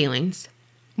all your feelings.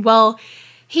 Well,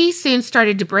 He soon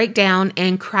started to break down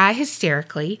and cry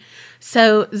hysterically.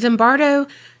 So Zimbardo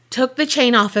took the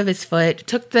chain off of his foot,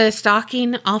 took the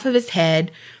stocking off of his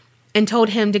head, and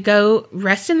told him to go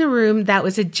rest in the room that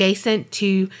was adjacent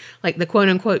to, like, the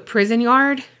quote-unquote prison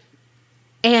yard.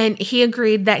 And he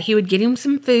agreed that he would get him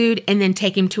some food and then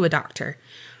take him to a doctor.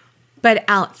 But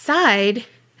outside,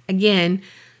 again,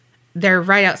 they're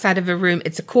right outside of a room.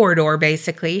 It's a corridor,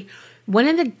 basically. One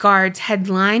of the guards had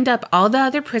lined up all the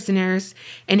other prisoners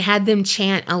and had them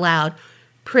chant aloud,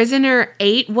 "Prisoner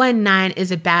 819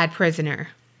 is a bad prisoner.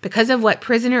 Because of what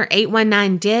prisoner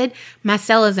 819 did, my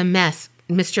cell is a mess,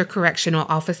 Mr. Correctional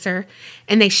Officer."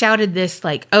 And they shouted this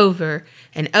like over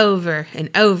and over and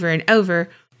over and over.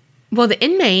 Well, the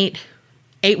inmate,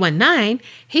 819,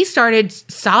 he started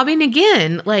sobbing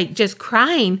again, like just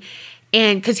crying,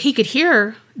 and because he could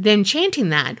hear them chanting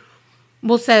that.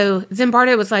 Well, so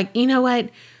Zimbardo was like, you know what?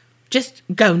 Just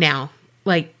go now.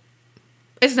 Like,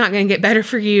 it's not going to get better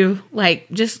for you. Like,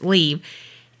 just leave.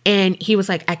 And he was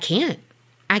like, I can't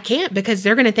because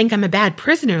they're going to think I'm a bad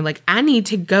prisoner. Like, I need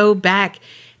to go back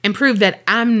and prove that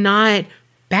I'm not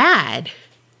bad.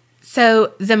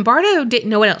 So Zimbardo didn't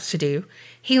know what else to do.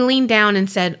 He leaned down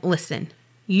and said, listen,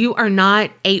 you are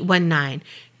not 819.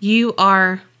 You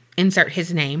are, insert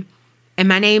his name. And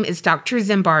my name is Dr.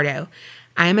 Zimbardo.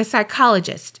 I am a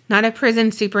psychologist, not a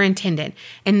prison superintendent.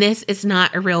 And this is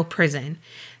not a real prison.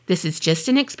 This is just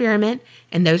an experiment.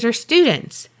 And those are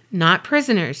students, not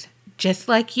prisoners, just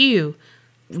like you.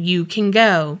 You can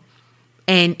go.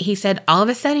 And he said all of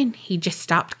a sudden, he just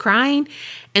stopped crying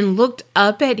and looked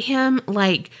up at him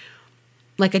like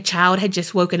a child had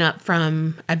just woken up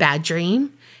from a bad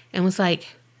dream and was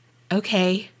like,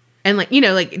 okay. And like,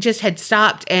 like just had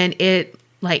stopped and it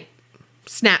like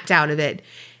snapped out of it.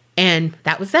 And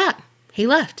that was that. He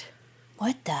left.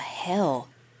 What the hell?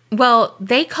 Well,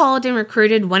 they called and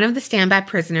recruited one of the standby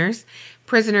prisoners.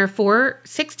 Prisoner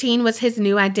 416 was his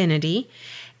new identity.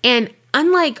 And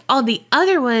unlike all the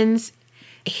other ones,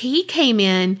 he came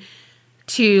in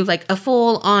to like a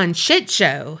full-on shit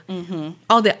show. Mm-hmm.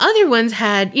 All the other ones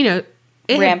had,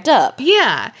 ramped up.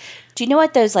 Yeah. Do you know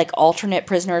what those like alternate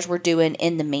prisoners were doing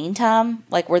in the meantime?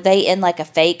 Like, were they in like a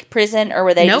fake prison or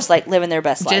were they just like living their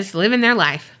best life? Just living their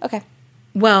life. Okay.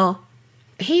 Well,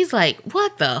 he's like,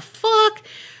 what the fuck?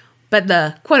 But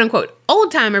the quote-unquote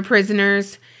old-timer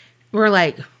prisoners were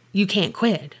like, you can't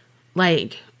quit.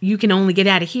 Like, you can only get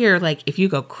out of here, like, if you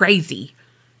go crazy,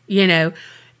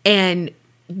 And,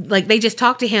 like, they just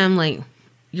talked to him like,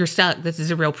 you're stuck. This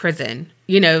is a real prison,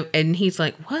 And he's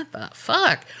like, what the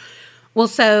fuck? Well,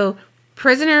 so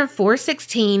prisoner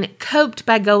 416 coped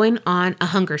by going on a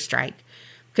hunger strike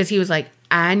because he was like,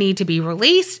 I need to be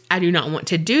released. I do not want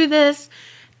to do this.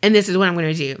 And this is what I'm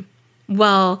going to do.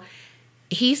 Well,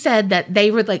 he said that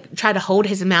they would like try to hold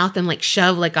his mouth and like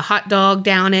shove like a hot dog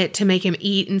down it to make him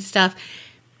eat and stuff,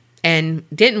 and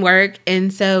didn't work.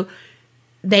 And so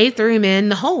they threw him in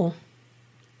the hole,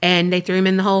 and they threw him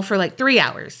in the hole for like 3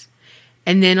 hours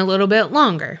and then a little bit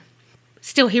longer.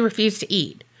 Still, he refused to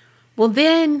eat. Well,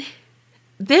 then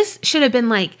this should have been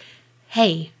like,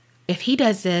 hey, if he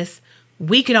does this,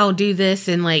 we could all do this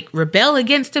and like rebel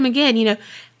against him again,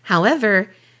 However,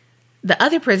 the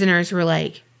other prisoners were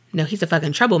like, no, he's a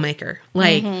fucking troublemaker.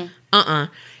 Like,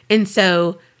 And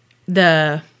so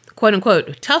the quote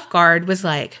unquote tough guard was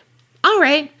like, all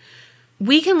right,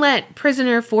 we can let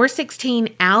prisoner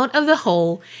 416 out of the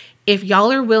hole if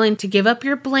y'all are willing to give up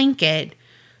your blanket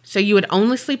so you would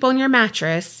only sleep on your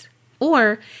mattress,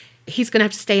 or he's going to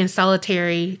have to stay in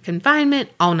solitary confinement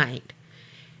all night.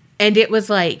 And it was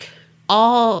like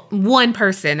one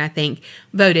person, I think,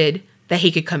 voted that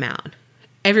he could come out.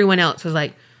 Everyone else was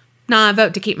like, nah, I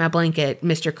vote to keep my blanket,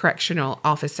 Mr. Correctional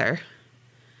Officer.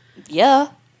 Yeah.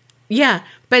 Yeah,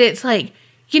 but it's like,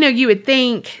 you would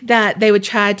think that they would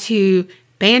try to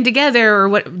band together or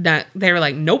what. No, they were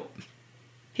like, nope,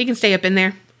 he can stay up in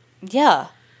there. Yeah.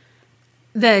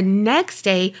 The next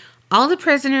day, all the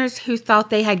prisoners who thought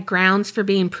they had grounds for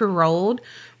being paroled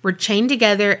were chained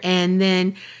together and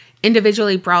then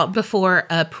individually brought before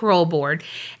a parole board.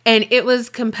 And it was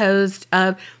composed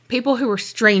of people who were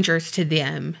strangers to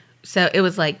them. So it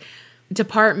was like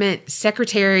department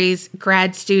secretaries,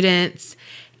 grad students,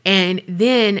 and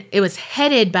then it was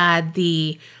headed by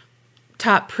the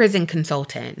top prison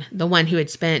consultant, the one who had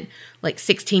spent like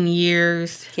 16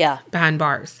 years behind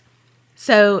bars.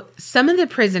 So some of the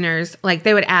prisoners, like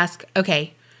they would ask,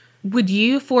 okay, would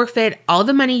you forfeit all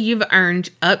the money you've earned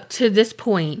up to this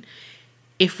point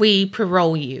if we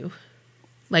parole you?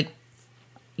 Like,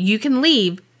 you can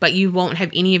leave, but you won't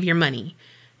have any of your money.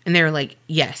 And they were like,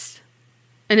 yes.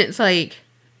 And it's like,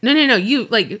 no,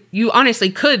 you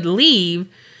honestly could leave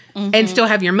and still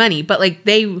have your money. But like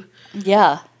they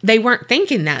weren't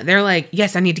thinking that. They're like,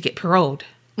 yes, I need to get paroled.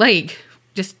 Like,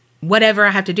 just whatever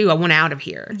I have to do, I want out of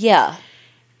here. Yeah.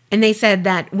 And they said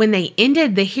that when they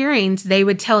ended the hearings, they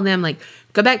would tell them, like,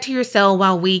 go back to your cell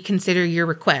while we consider your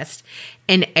request.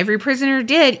 And every prisoner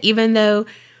did, even though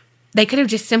they could have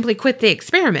just simply quit the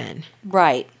experiment.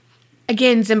 Right.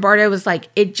 Again, Zimbardo was like,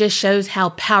 it just shows how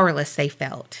powerless they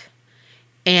felt.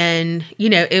 And,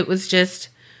 it was just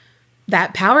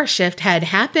that power shift had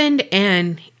happened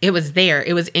and it was there.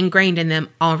 It was ingrained in them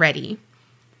already.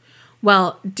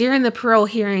 Well, during the parole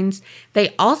hearings,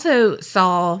 they also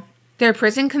saw their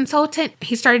prison consultant.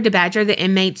 He started to badger the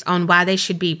inmates on why they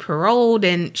should be paroled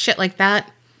and shit like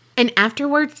that. And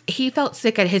afterwards, he felt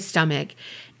sick at his stomach.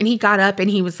 And he got up and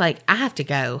he was like, I have to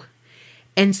go.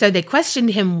 And so they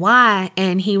questioned him why.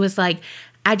 And he was like,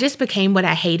 I just became what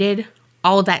I hated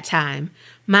all that time.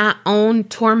 My own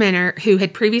tormentor who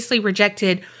had previously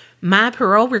rejected my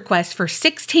parole request for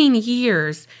 16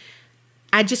 years.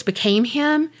 I just became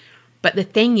him. But the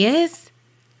thing is,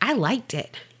 I liked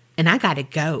it. And I got to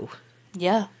go.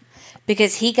 Yeah.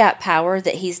 Because he got power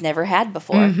that he's never had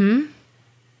before. Mm-hmm.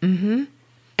 Mm-hmm.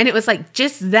 And it was like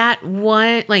just that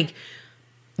one, like,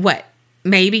 what,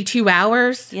 maybe 2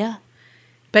 hours? Yeah.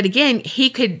 But again,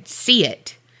 he could see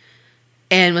it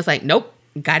and was like, nope,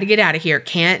 got to get out of here.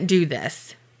 Can't do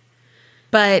this.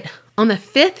 But on the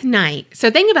 5th night,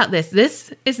 so think about this.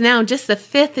 This is now just the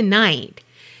 5th night.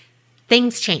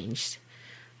 Things changed.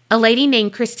 A lady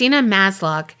named Christina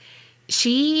Maslock,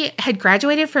 she had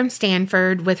graduated from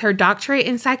Stanford with her doctorate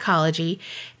in psychology,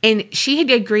 and she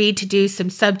had agreed to do some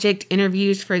subject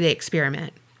interviews for the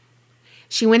experiment.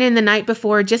 She went in the night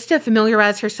before just to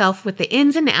familiarize herself with the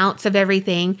ins and outs of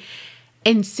everything,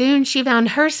 and soon she found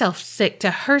herself sick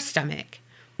to her stomach.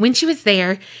 When she was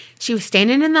there, she was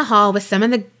standing in the hall with some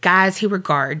of the guys who were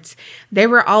guards. They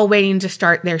were all waiting to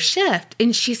start their shift,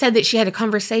 and she said that she had a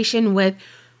conversation with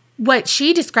what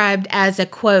she described as a,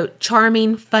 quote,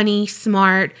 charming, funny,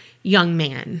 smart young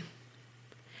man.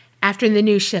 After the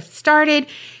new shift started,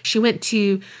 she went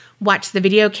to watch the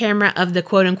video camera of the,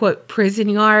 quote unquote, prison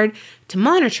yard to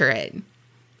monitor it.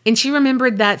 And she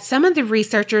remembered that some of the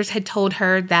researchers had told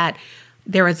her that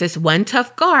there was this one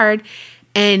tough guard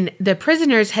and the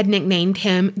prisoners had nicknamed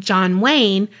him John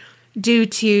Wayne due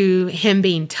to him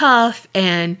being tough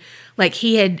and like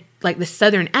he had like the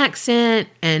Southern accent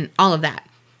and all of that.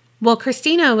 Well,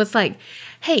 Christina was like,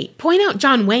 hey, point out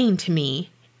John Wayne to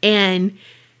me. And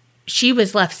she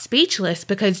was left speechless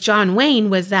because John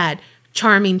Wayne was that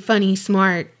charming, funny,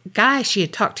 smart guy she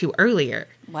had talked to earlier.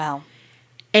 Wow.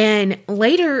 And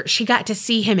later she got to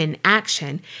see him in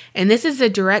action. And this is a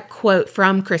direct quote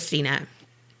from Christina.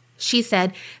 She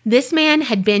said, this man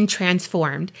had been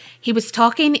transformed. He was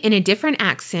talking in a different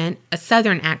accent, a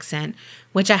Southern accent,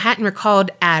 which I hadn't recalled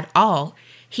at all.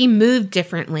 He moved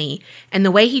differently, and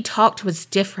the way he talked was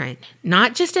different,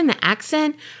 not just in the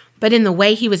accent, but in the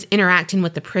way he was interacting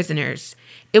with the prisoners.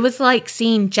 It was like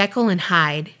seeing Jekyll and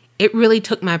Hyde. It really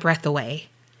took my breath away.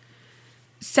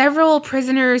 Several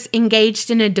prisoners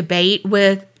engaged in a debate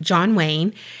with John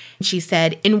Wayne, she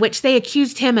said, in which they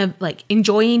accused him of like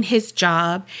enjoying his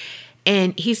job.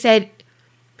 And he said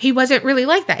he wasn't really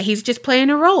like that. He's just playing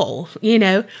a role,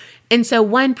 And so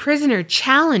one prisoner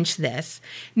challenged this,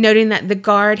 noting that the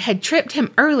guard had tripped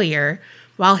him earlier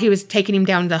while he was taking him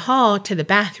down the hall to the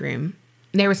bathroom.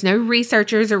 There was no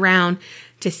researchers around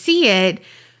to see it,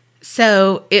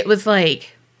 so it was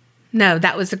like, no,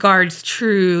 that was the guard's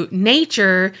true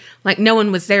nature. Like, no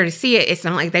one was there to see it. It's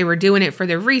not like they were doing it for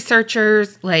the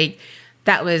researchers. Like,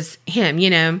 that was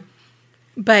him,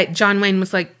 But John Wayne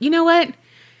was like, you know what?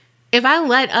 If I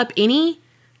let up any,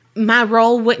 my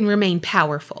role wouldn't remain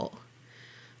powerful.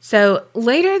 So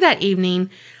later that evening,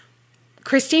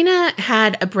 Christina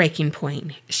had a breaking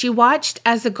point. She watched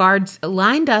as the guards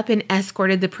lined up and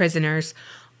escorted the prisoners,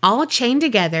 all chained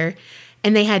together,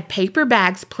 and they had paper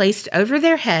bags placed over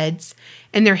their heads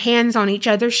and their hands on each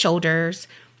other's shoulders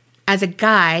as a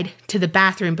guide to the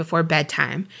bathroom before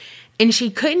bedtime. And she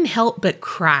couldn't help but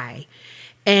cry.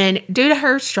 And due to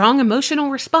her strong emotional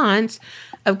response,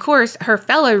 of course, her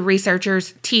fellow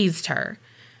researchers teased her.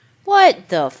 What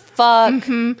the fuck?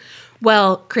 Mm-hmm.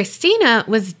 Well, Christina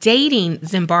was dating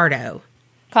Zimbardo.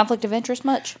 Conflict of interest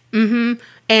much? Mm-hmm.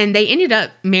 And they ended up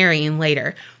marrying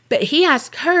later. But he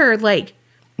asked her, like,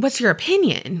 what's your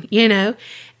opinion,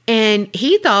 And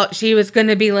he thought she was going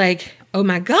to be like, oh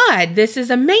my God, this is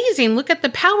amazing. Look at the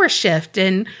power shift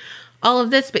and all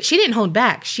of this. But she didn't hold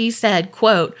back. She said,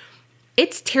 quote,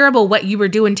 it's terrible what you were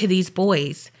doing to these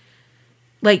boys.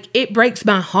 Like, it breaks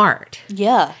my heart.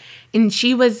 Yeah. and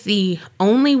she was the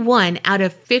only one out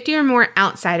of 50 or more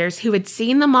outsiders who had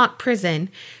seen the mock prison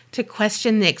to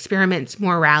question the experiment's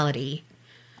morality.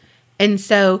 And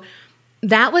so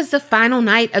that was the final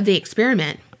night of the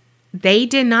experiment. They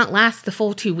did not last the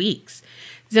full 2 weeks.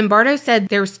 Zimbardo said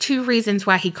there was 2 reasons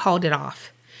why he called it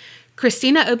off.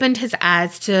 Christina opened his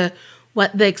eyes to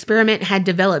what the experiment had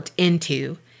developed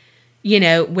into,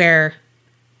 where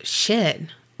shit,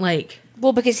 like...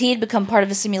 Well, because he had become part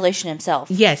of a simulation himself.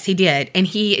 Yes, he did. And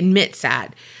he admits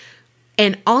that.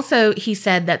 And also, he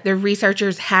said that the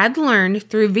researchers had learned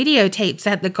through videotapes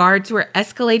that the guards were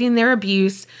escalating their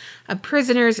abuse of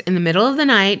prisoners in the middle of the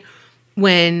night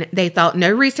when they thought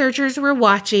no researchers were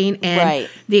watching and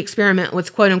the experiment was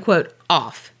quote unquote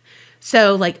off.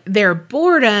 So like their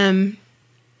boredom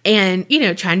and,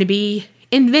 trying to be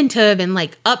inventive and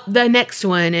like up the next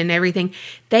one and everything,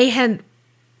 they had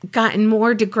gotten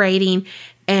more degrading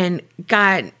and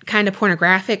got kind of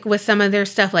pornographic with some of their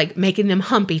stuff, like making them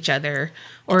hump each other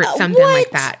or something like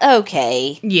that.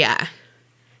 Okay. Yeah.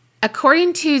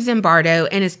 According to Zimbardo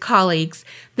and his colleagues,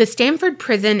 the Stanford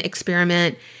prison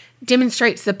experiment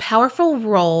demonstrates the powerful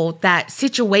role that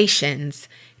situations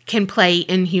can play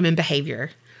in human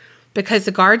behavior. Because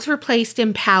the guards were placed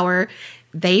in power,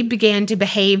 they began to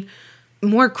behave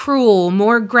more cruel,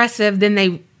 more aggressive than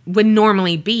they would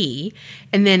normally be.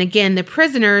 And then again, the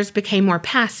prisoners became more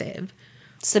passive.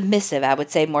 Submissive, I would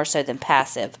say, more so than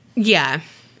passive. Yeah.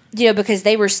 Because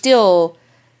they were still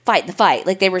fighting the fight.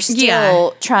 Like, they were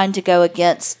still trying to go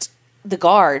against the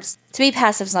guards. To be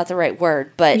passive is not the right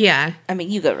word, but... Yeah. I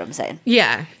mean, you get what I'm saying.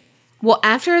 Yeah. Well,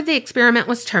 after the experiment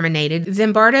was terminated,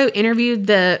 Zimbardo interviewed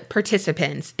the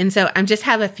participants. And so I just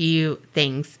have a few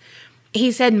things.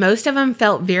 He said most of them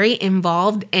felt very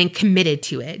involved and committed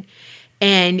to it.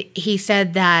 And he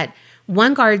said that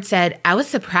one guard said, "I was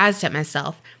surprised at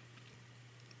myself.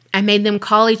 I made them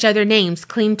call each other names,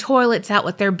 clean toilets out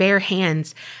with their bare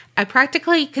hands. I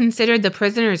practically considered the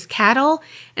prisoners cattle,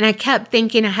 and I kept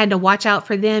thinking I had to watch out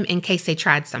for them in case they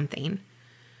tried something."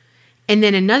 And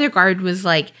then another guard was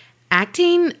like,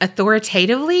 "Acting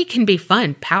authoritatively can be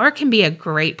fun. Power can be a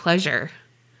great pleasure."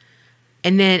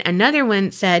 And then another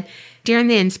one said, "During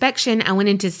the inspection, I went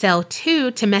into cell 2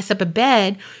 to mess up a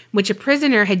bed, which a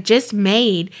prisoner had just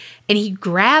made, and he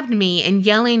grabbed me and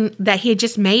yelling that he had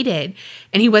just made it,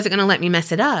 and he wasn't going to let me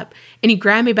mess it up. And he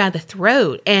grabbed me by the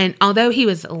throat, and although he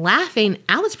was laughing,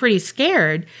 I was pretty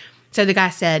scared." So the guy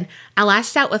said, "I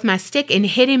lashed out with my stick and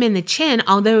hit him in the chin,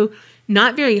 although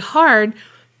not very hard,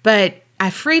 but I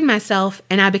freed myself,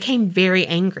 and I became very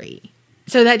angry."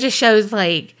 So that just shows,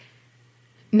 like,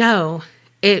 no,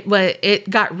 it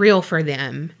got real for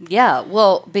them. Yeah,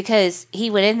 well, because he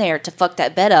went in there to fuck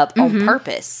that bed up on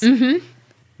purpose. Mm-hmm.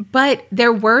 But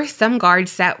there were some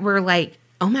guards that were like,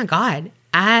 "Oh my God,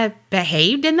 I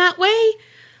behaved in that way?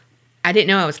 I didn't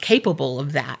know I was capable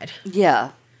of that."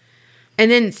 Yeah. And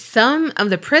then some of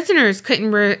the prisoners couldn't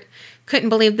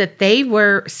believe that they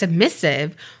were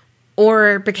submissive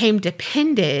or became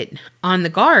dependent on the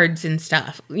guards and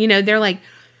stuff. They're like,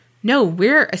 "No,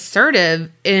 we're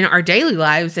assertive in our daily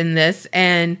lives in this."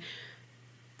 And,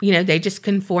 they just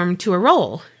conformed to a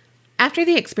role. After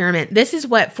the experiment, this is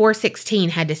what 416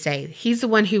 had to say. He's the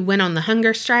one who went on the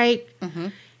hunger strike. Mm-hmm.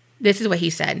 This is what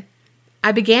he said.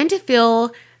 "I began to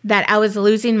feel that I was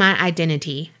losing my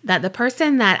identity, that the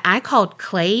person that I called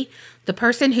Clay, the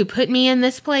person who put me in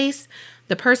this place,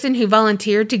 the person who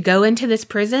volunteered to go into this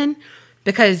prison,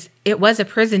 because it was a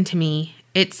prison to me,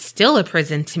 it's still a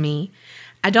prison to me.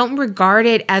 I don't regard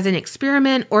it as an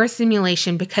experiment or a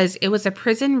simulation because it was a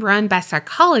prison run by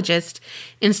psychologists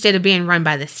instead of being run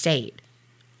by the state.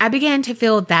 I began to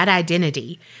feel that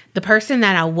identity. The person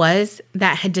that I was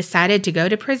that had decided to go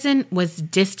to prison was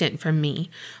distant from me,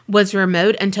 was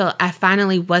remote until I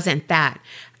finally wasn't that.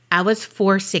 I was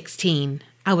 416.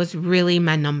 I was really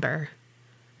my number."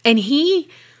 And he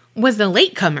was the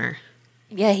latecomer.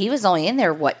 Yeah, he was only in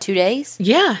there, 2 days?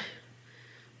 Yeah.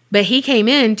 But he came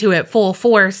into it full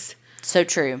force. So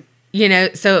true.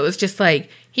 So it was just like,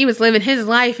 he was living his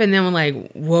life and then we're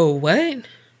like, whoa, what?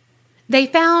 They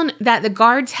found that the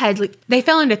guards they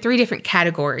fell into 3 different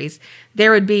categories.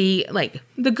 There would be like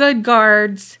the good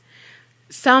guards,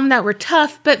 some that were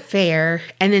tough but fair,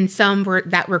 and then some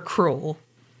that were cruel.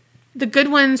 The good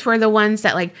ones were the ones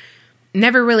that like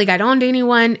never really got on to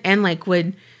anyone and like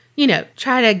would,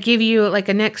 try to give you like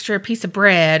an extra piece of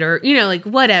bread or, like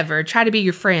whatever, try to be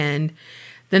your friend.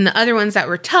 Then the other ones that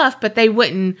were tough, but they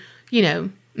wouldn't,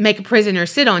 make a prisoner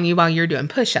sit on you while you're doing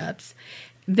push-ups.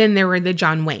 Then there were the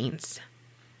John Waynes.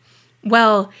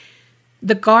 Well,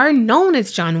 the guard known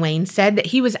as John Wayne said that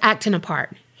he was acting a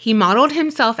part. He modeled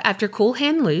himself after Cool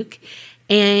Hand Luke,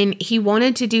 And he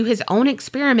wanted to do his own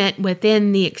experiment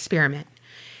within the experiment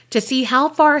to see how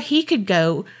far he could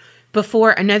go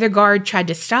before another guard tried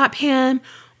to stop him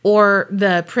or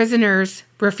the prisoners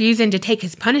refusing to take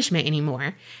his punishment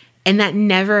anymore. And that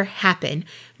never happened.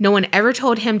 No one ever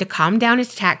told him to calm down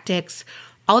his tactics.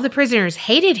 All the prisoners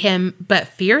hated him but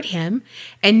feared him.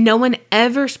 And no one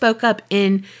ever spoke up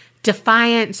in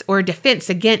defiance or defense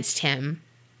against him.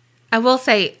 I will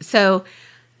say, so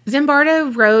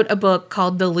Zimbardo wrote a book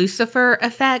called The Lucifer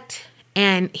Effect,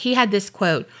 and he had this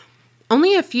quote,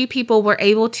 "Only a few people were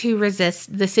able to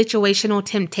resist the situational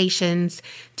temptations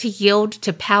to yield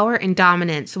to power and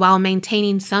dominance while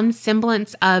maintaining some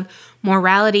semblance of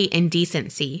morality and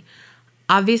decency.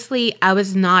 Obviously, I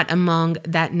was not among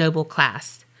that noble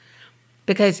class,"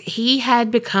 because he had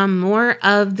become more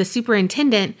of the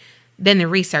superintendent than the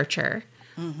researcher.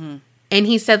 Mm-hmm. And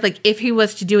he said, like, if he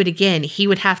was to do it again, he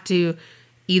would have to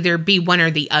either be one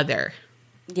or the other.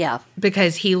 Yeah.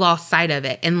 Because he lost sight of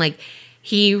it. And, like,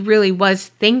 he really was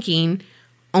thinking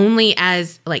only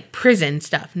as, like, prison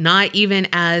stuff, not even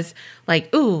as,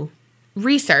 like, ooh,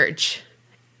 research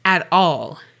at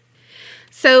all.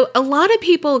 So a lot of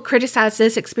people criticize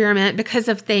this experiment because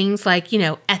of things like, you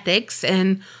know, ethics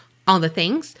and all the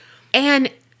things. And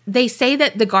they say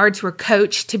that the guards were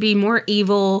coached to be more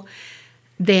evil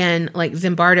than, like,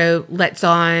 Zimbardo lets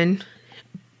on.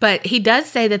 But he does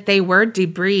say that they were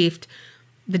debriefed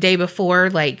the day before,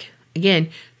 like, again,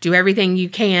 do everything you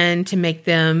can to make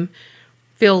them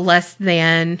feel less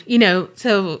than, you know,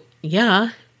 so, yeah.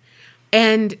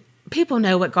 And people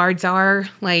know what guards are,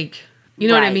 like, you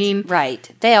know what I mean? Right.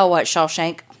 They all watch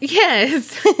Shawshank.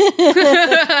 Yes.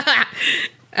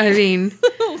 I mean,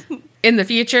 in the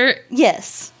future.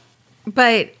 Yes.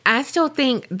 But I still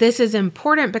think this is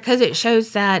important because it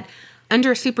shows that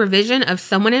under supervision of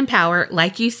someone in power,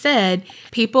 like you said,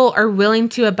 people are willing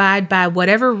to abide by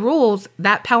whatever rules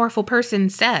that powerful person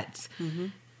sets. Mm-hmm.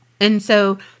 And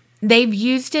so they've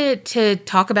used it to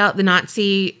talk about the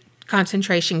Nazi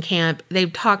concentration camp.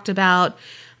 They've talked about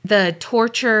the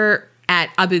torture at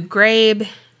Abu Ghraib,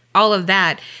 all of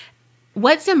that.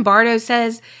 What Zimbardo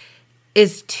says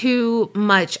is too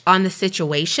much on the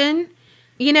situation.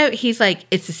 You know, he's like,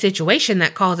 it's the situation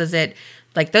that causes it.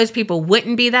 Like, those people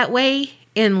wouldn't be that way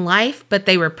in life, but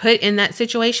they were put in that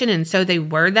situation, and so they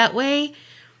were that way.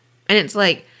 And it's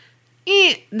like,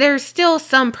 there's still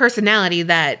some personality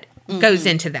that goes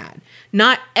into that.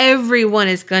 Not everyone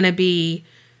is going to be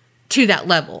to that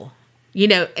level, you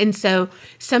know? And so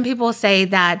some people say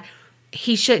that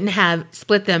he shouldn't have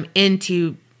split them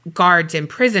into guards and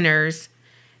prisoners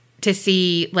to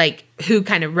see, like, who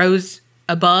kind of rose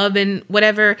above and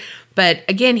whatever. But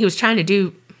again, he was trying to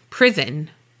do prison.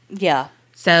 Yeah.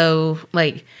 So,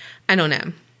 like, I don't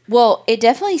know. Well, it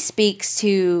definitely speaks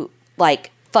to,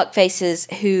 like,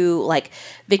 fuckfaces who, like,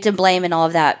 victim blame and all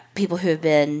of that, people who have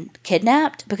been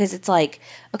kidnapped, because it's like,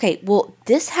 okay, well,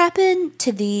 this happened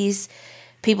to these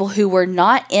people who were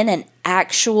not in an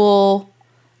actual,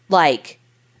 like,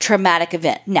 traumatic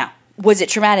event. Now, was it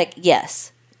traumatic?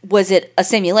 Yes. Was it a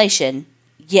simulation?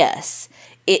 Yes.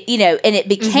 It, you know, and it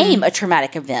became a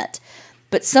traumatic event.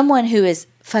 But someone who is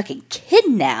fucking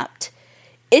kidnapped,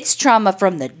 it's trauma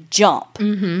from the jump.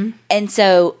 Mm-hmm. And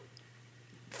so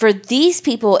for these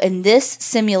people in this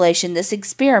simulation, this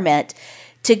experiment,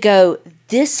 to go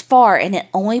this far and it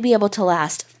only be able to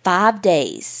last 5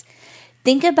 days,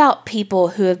 think about people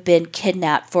who have been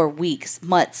kidnapped for weeks,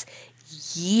 months,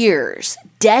 years,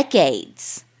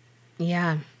 decades.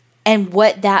 Yeah. And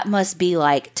what that must be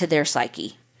like to their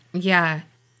psyche. Yeah.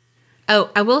 Oh,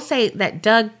 I will say that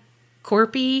Doug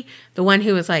Corpy, the one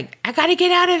who was like, I gotta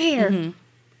get out of here.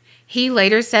 He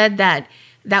later said that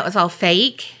that was all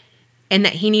fake and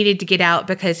that he needed to get out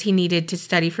because he needed to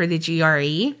study for the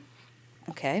GRE.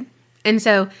 Okay. And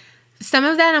so some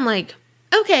of that I'm like,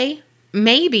 okay,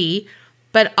 maybe.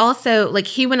 But also, like,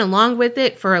 he went along with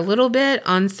it for a little bit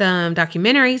on some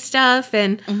documentary stuff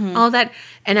and all that.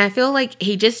 And I feel like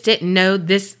he just didn't know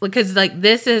this, because, like,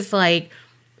 this is, like,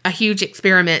 a huge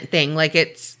experiment thing. Like,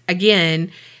 it's, again,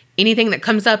 anything that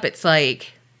comes up, it's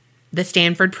like the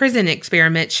Stanford prison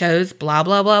experiment shows blah,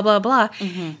 blah, blah, blah, blah.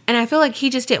 And I feel like he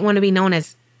just didn't want to be known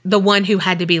as the one who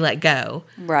had to be let go.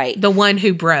 Right. The one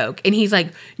who broke. And he's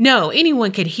like, no,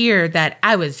 anyone could hear that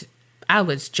I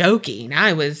was joking.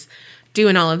 I was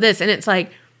doing all of this. And it's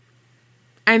like,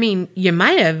 I mean, you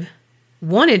might have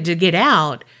wanted to get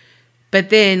out, but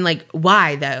then, like,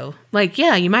 why though? Like,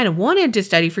 yeah, you might have wanted to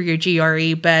study for your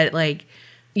GRE, but, like,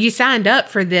 you signed up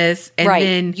for this and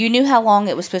then you knew how long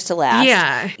it was supposed to last.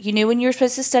 Yeah. You knew when you were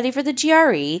supposed to study for the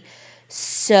GRE.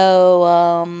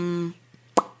 So,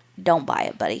 don't buy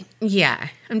it, buddy. Yeah.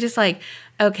 I'm just like,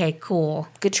 okay, cool.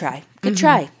 Good try. Good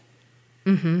try.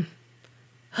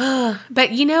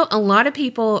 But a lot of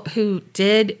people who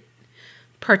did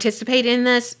participate in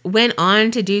this went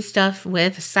on to do stuff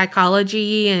with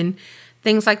psychology and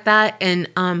things like that. And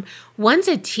one's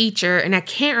a teacher, and I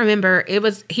can't remember,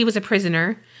 he was a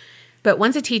prisoner, but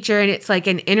one's a teacher, and it's like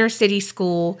an inner city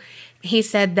school. He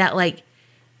said that like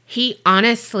he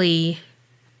honestly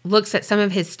looks at some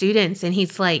of his students and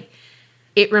he's like,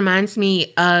 it reminds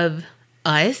me of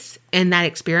us and that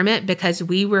experiment because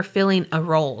we were filling a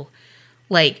role.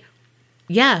 Like,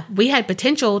 yeah, we had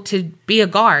potential to be a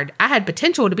guard. I had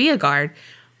potential to be a guard,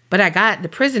 but I got the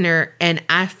prisoner and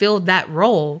I filled that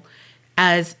role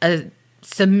as a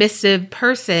submissive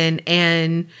person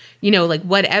and, like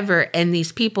whatever. And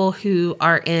these people who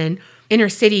are in inner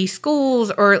city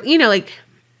schools or, like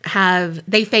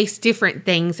they face different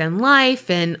things in life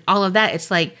and all of that. It's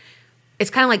like, it's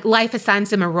kind of like life assigns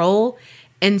them a role.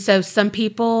 And so some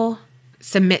people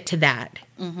submit to that.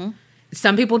 Mm-hmm.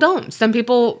 Some people don't. Some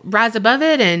people rise above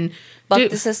it and buck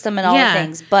the system and all the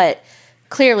things. But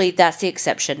clearly that's the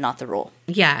exception, not the rule.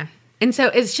 Yeah. And so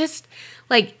it's just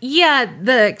like, yeah,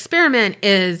 the experiment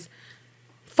is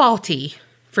faulty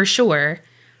for sure.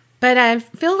 But I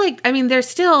feel like, there's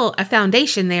still a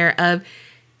foundation there of,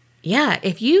 yeah,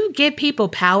 if you give people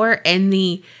power and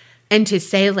to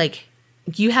say like,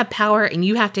 you have power and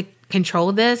you have to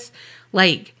control this,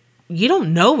 like, you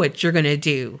don't know what you're going to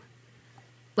do.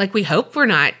 Like, we hope we're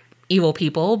not evil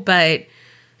people, but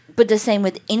the same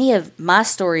with any of my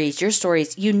stories, your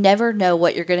stories, you never know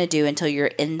what you're going to do until you're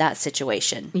in that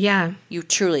situation. Yeah. You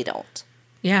truly don't.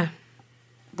 Yeah.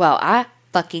 Well, I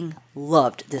fucking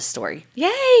loved this story.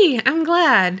 Yay! I'm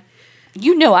glad.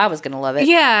 You know I was going to love it.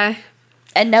 Yeah.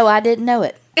 And no, I didn't know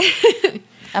it.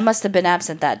 I must have been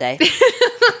absent that day.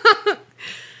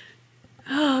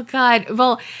 Oh, God.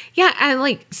 Well, yeah,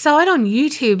 I saw it on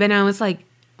YouTube and I was like,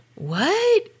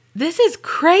 what? This is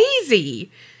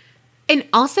crazy. And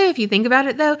also, if you think about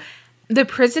it, though, the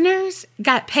prisoners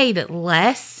got paid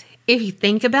less, if you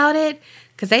think about it,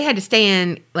 because they had to stay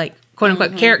in, like,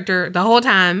 quote-unquote character the whole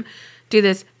time, do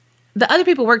this. The other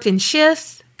people worked in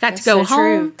shifts, got to go home.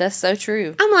 True. That's so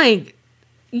true. I'm like,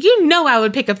 I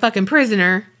would pick a fucking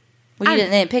prisoner. Well, they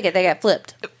didn't pick it. They got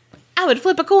flipped. I would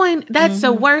flip a coin. That's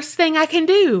the worst thing I can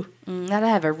do. Gotta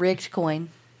have a rigged coin.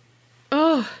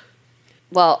 Oh.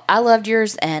 Well, I loved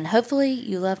yours, and hopefully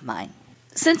you love mine.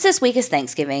 Since this week is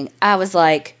Thanksgiving, I was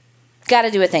like,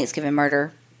 gotta do a Thanksgiving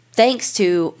murder. Thanks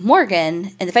to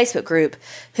Morgan in the Facebook group,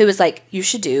 who was like, you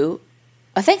should do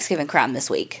a Thanksgiving crime this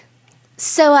week.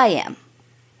 So I am.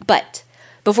 But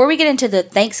before we get into the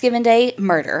Thanksgiving Day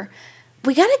murder,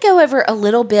 we gotta go over a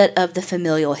little bit of the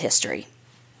familial history.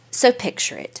 So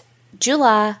picture it.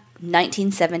 July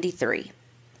 1973.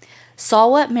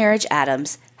 Salwa Marriage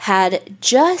Adams had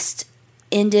just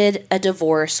ended a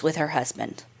divorce with her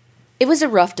husband. It was a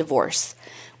rough divorce.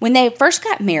 When they first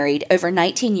got married over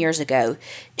 19 years ago,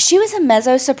 she was a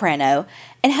mezzo-soprano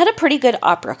and had a pretty good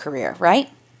opera career, right?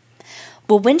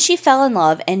 Well, when she fell in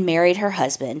love and married her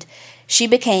husband, she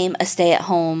became a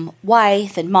stay-at-home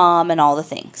wife and mom and all the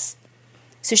things.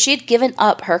 So she had given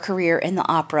up her career in the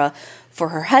opera for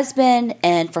her husband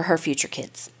and for her future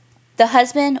kids. The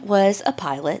husband was a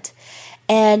pilot,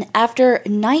 and after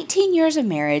 19 years of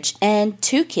marriage and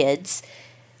 2 kids,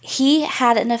 he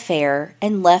had an affair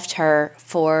and left her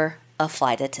for a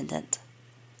flight attendant.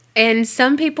 And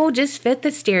some people just fit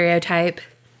the stereotype.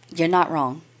 You're not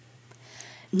wrong.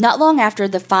 Not long after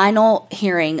the final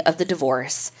hearing of the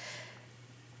divorce,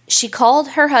 she called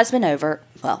her husband over.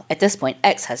 Well, at this point,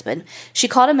 ex-husband. She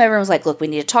called him over and was like, look, we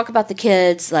need to talk about the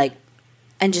kids,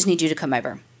 and just need you to come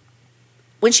over.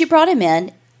 When she brought him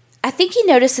in, I think he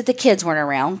noticed that the kids weren't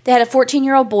around. They had a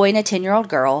 14-year-old boy and a 10-year-old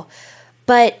girl.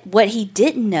 But what he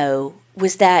didn't know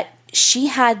was that she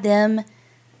had them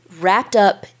wrapped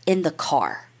up in the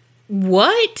car.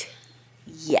 What?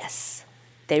 Yes.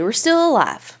 They were still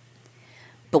alive.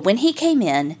 But when he came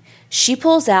in, she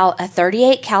pulls out a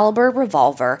 .38 caliber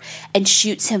revolver and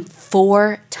shoots him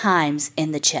 4 times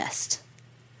in the chest.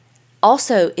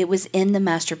 Also, it was in the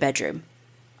master bedroom.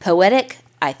 Poetic?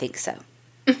 I think so.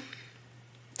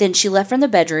 Then she left from the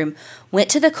bedroom, went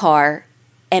to the car,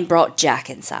 and brought Jack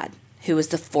inside, who was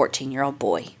the 14-year-old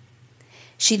boy.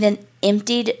 She then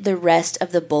emptied the rest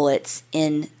of the bullets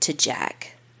into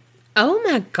Jack. Oh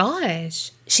my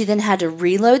gosh. She then had to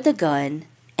reload the gun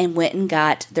and went and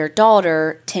got their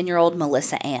daughter, 10-year-old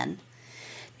Melissa Ann.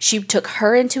 She took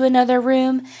her into another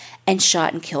room and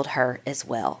shot and killed her as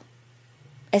well.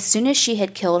 As soon as she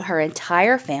had killed her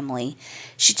entire family,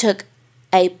 she took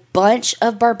a bunch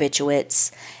of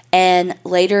barbiturates and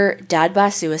later died by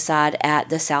suicide at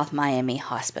the South Miami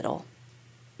Hospital.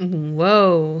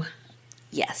 Whoa.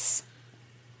 Yes.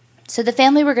 So the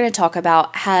family we're going to talk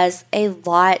about has a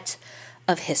lot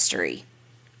of history.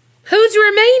 Who's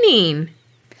remaining?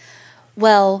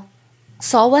 Well,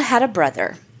 Salwa had a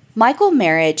brother. Michael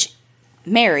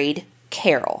married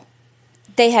Carol.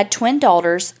 They had twin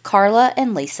daughters, Carla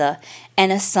and Lisa,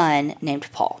 and a son named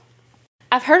Paul.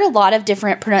 I've heard a lot of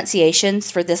different pronunciations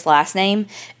for this last name.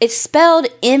 It's spelled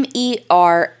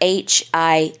Merhige.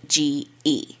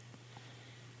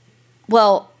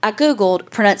 Well, I Googled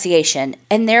pronunciation,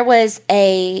 and there was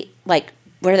a, what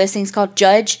are those things called?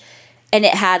 Judge, and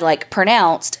it had,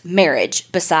 pronounced marriage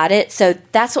beside it. So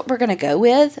that's what we're going to go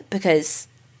with, because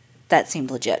that seemed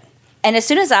legit. And as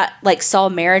soon as I, saw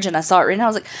marriage and I saw it written, I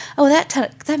was like, oh,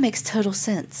 that makes total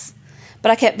sense.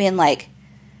 But I kept being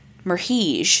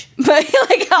Merhige,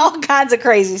 but all kinds of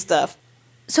crazy stuff.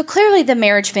 So clearly the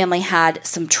marriage family had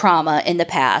some trauma in the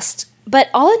past, but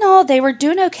all in all, they were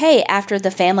doing okay after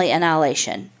the family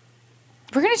annihilation.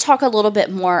 We're going to talk a little bit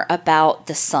more about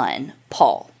the son,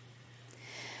 Paul.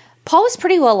 Paul was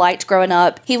pretty well liked growing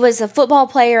up. He was a football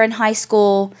player in high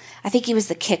school. I think he was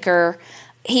the kicker.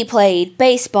 He played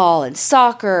baseball and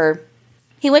soccer.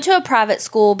 He went to a private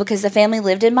school because the family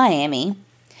lived in Miami.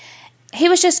 He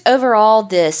was just overall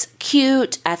this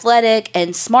cute, athletic,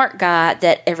 and smart guy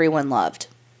that everyone loved.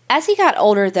 As he got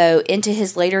older, though, into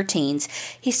his later teens,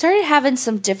 he started having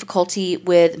some difficulty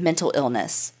with mental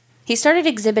illness. He started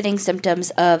exhibiting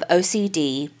symptoms of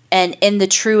OCD, and in the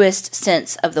truest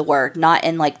sense of the word, not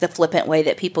in the flippant way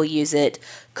that people use it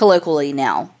colloquially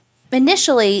now.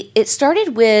 Initially, it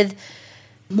started with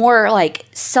more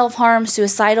self-harm,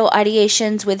 suicidal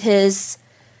ideations with his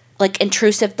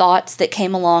intrusive thoughts that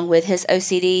came along with his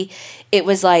OCD. It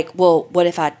was well, what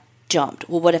if I jumped?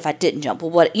 Well, what if I didn't jump?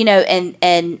 Well, what,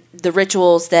 and the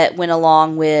rituals that went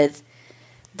along with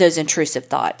those intrusive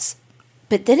thoughts.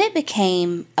 But then it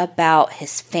became about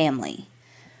his family.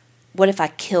 What if I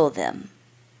kill them?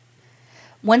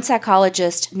 One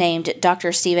psychologist named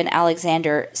Dr. Stephen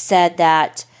Alexander said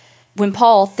that when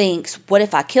Paul thinks, what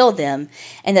if I kill them?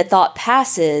 And the thought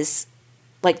passes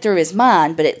through his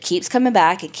mind, but it keeps coming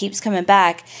back and keeps coming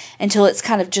back until it's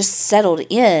kind of just settled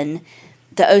in.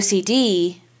 The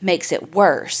OCD makes it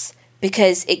worse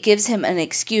because it gives him an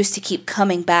excuse to keep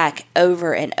coming back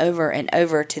over and over and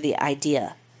over to the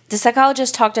idea. The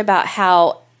psychologist talked about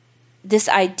how this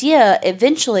idea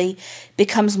eventually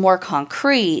becomes more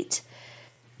concrete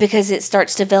because it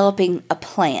starts developing a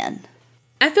plan.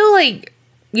 I feel like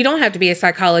you don't have to be a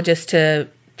psychologist to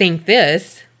think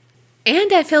this.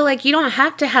 And I feel like you don't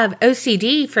have to have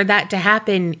OCD for that to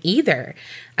happen either.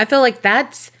 I feel like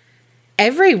that's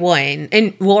everyone.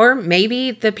 Or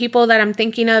maybe the people that I'm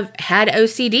thinking of had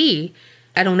OCD.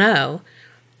 I don't know.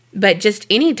 But just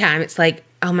anytime it's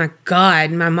oh my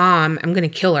God, my mom, I'm going to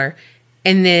kill her.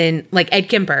 And then Ed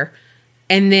Kemper.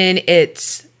 And then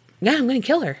it's, yeah, I'm going to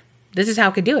kill her. This is how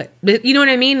I could do it. But you know what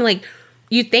I mean?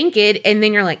 You think it and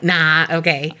then you're nah,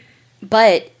 okay.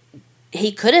 But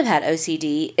he could have had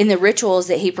OCD in the rituals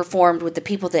that he performed with the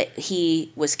people that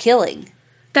he was killing.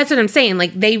 That's what I'm saying.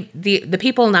 The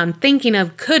people I'm thinking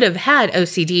of could have had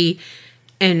OCD,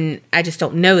 and I just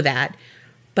don't know that.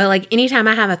 But anytime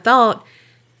I have a thought,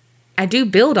 I do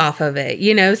build off of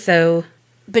it, so.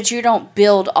 But you don't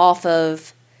build off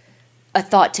of a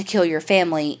thought to kill your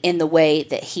family in the way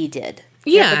that he did.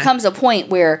 Yeah. There becomes a point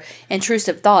where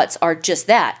intrusive thoughts are just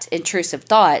that, intrusive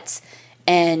thoughts,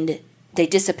 and they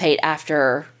dissipate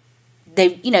after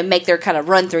they, make their kind of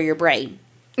run through your brain.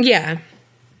 Yeah.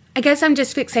 I guess I'm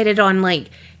just fixated on,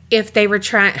 if they were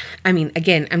trying... I mean,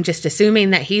 again, I'm just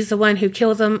assuming that he's the one who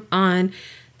kills them on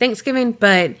Thanksgiving,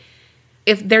 but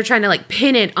if they're trying to,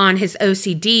 pin it on his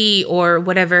OCD or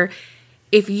whatever,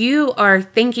 if you are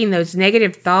thinking those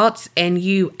negative thoughts and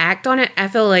you act on it, I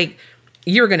feel like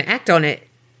you're going to act on it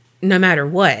no matter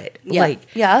what. Yeah,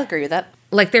 yeah, I agree with that.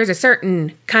 There's a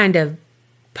certain kind of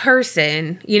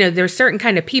person, there's certain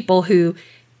kind of people who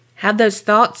have those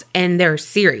thoughts and they're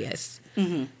serious,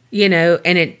 and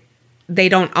they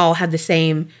don't all have the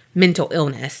same mental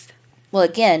illness. Well,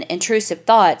 again, intrusive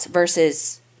thoughts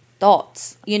versus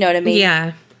thoughts, you know what I mean?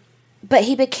 Yeah. But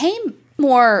he became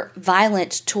more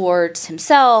violent towards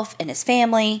himself and his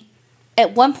family.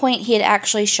 At one point, he had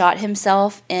actually shot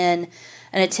himself in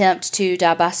an attempt to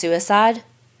die by suicide.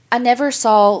 I never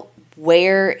saw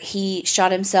where he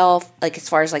shot himself, as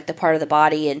far as the part of the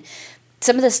body, and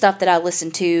some of the stuff that I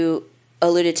listened to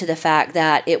alluded to the fact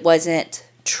that it wasn't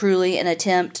truly an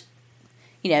attempt.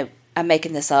 I'm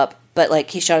making this up,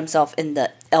 but he shot himself in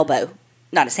the elbow,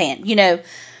 not his hand,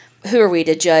 who are we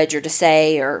to judge or to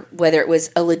say, or whether it was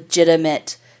a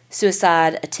legitimate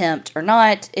suicide attempt or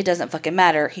not? It doesn't fucking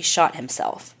matter. He shot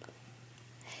himself.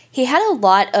 He had a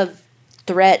lot of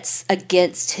threats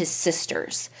against his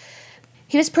sisters.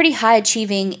 He was pretty high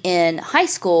achieving in high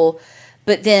school,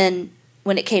 but then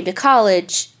when it came to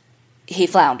college, he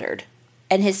floundered.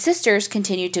 And his sisters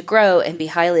continued to grow and be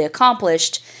highly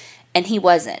accomplished, and he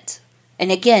wasn't.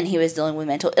 And again, he was dealing with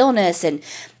mental illness, and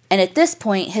at this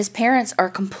point, his parents are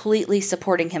completely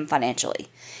supporting him financially.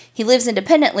 He lives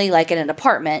independently, like in an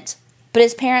apartment, but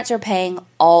his parents are paying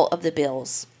all of the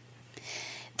bills.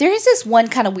 There is this one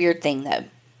kind of weird thing, though.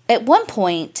 At one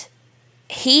point,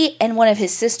 he and one of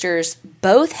his sisters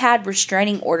both had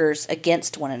restraining orders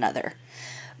against one another.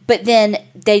 But then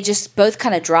they just both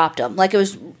kind of dropped them. Like, it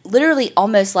was literally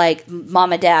almost like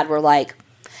mom and dad were like,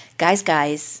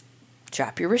 guys,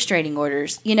 drop your restraining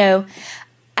orders. You know,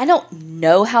 I don't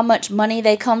know how much money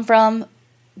they come from,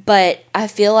 but I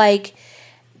feel like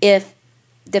if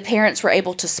the parents were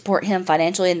able to support him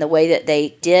financially in the way that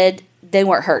they did, they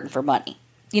weren't hurting for money.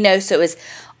 You know, so it was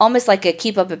almost like a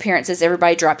keep up appearances.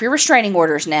 Everybody drop your restraining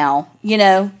orders now, you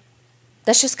know.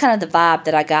 That's just kind of the vibe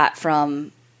that I got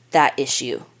from that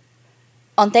issue.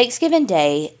 On Thanksgiving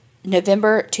Day,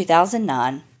 November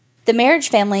 2009, the marriage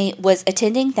family was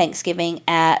attending Thanksgiving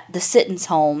at the Sittons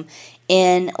home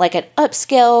in like an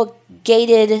upscale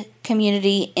gated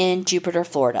community in Jupiter,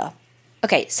 Florida.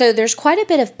 Okay, so there's quite a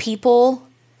bit of people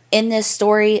in this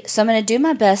story, so I'm going to do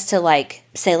my best to like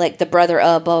say like the brother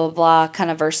of blah, blah, blah kind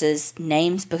of versus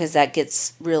names, because that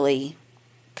gets really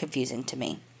confusing to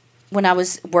me. When I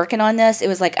was working on this, it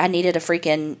was like I needed a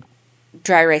freaking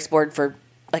dry erase board for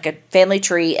like a family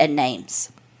tree and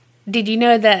names. Did you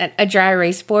know that a dry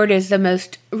erase board is the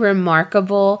most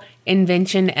remarkable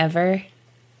invention ever?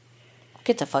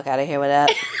 Get the fuck out of here with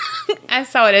that. I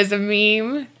saw it as a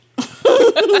meme.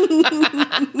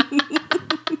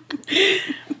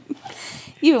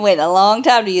 You've been waiting a long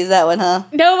time to use that one, huh?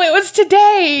 No, it was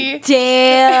today.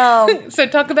 Damn. So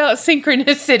talk about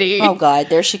synchronicity. Oh, God.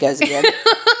 There she goes again.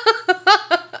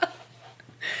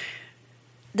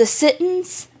 The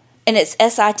Sittons, and it's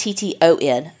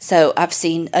Sitton. So I've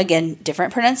seen, again,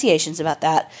 different pronunciations about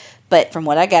that. But from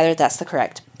what I gathered, that's the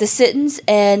correct. The Sittons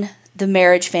and the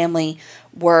marriage family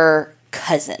were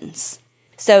cousins.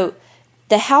 So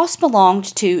the house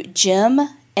belonged to Jim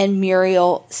and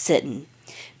Muriel Sitton.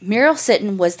 Muriel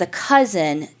Sitton was the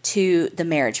cousin to the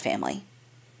marriage family.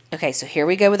 Okay, so here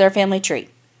we go with our family tree.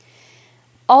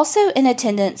 Also in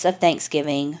attendance of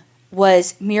Thanksgiving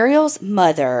was Muriel's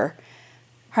mother.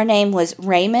 Her name was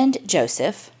Raymond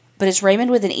Joseph, but it's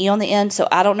Raymond with an E on the end, so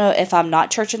I don't know if I'm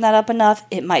not churching that up enough.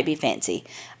 It might be fancy.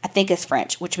 I think it's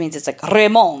French, which means it's like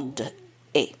Raymond.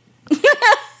 E.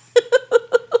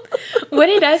 What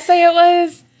did I say it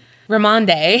was?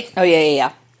 Ramonde. Oh,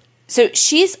 yeah. So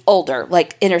she's older,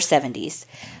 like in her 70s.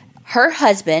 Her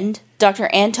husband, Dr.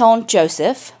 Anton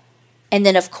Joseph, and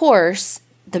then, of course,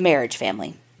 the marriage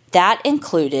family. That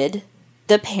included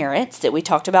the parents that we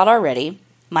talked about already,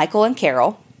 Michael and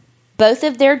Carol. Both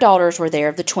of their daughters were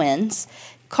there, the twins.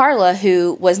 Carla,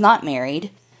 who was not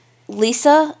married.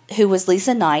 Lisa, who was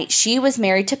Lisa Knight, she was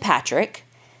married to Patrick.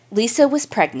 Lisa was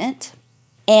pregnant.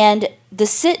 And the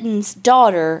Sittons'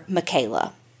 daughter,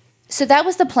 Michaela. So that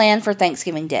was the plan for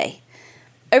Thanksgiving Day.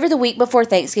 Over the week before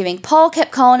Thanksgiving, Paul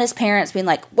kept calling his parents, being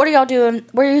like, what are y'all doing?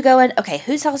 Where are you going? Okay,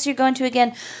 whose house are you going to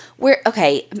again?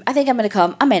 Okay, I think I'm going to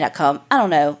come. I may not come. I don't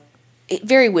know.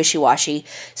 Very wishy-washy.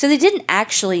 So they didn't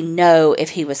actually know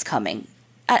if he was coming.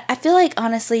 I feel like,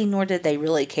 honestly, nor did they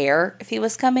really care if he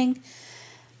was coming.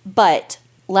 But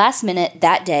last minute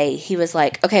that day, he was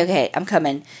like, okay, I'm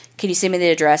coming. Can you send me the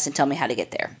address and tell me how to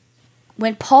get there?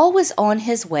 When Paul was on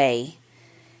his way,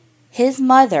 his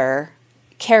mother,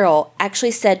 Carol,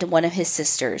 actually said to one of his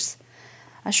sisters,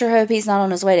 I sure hope he's not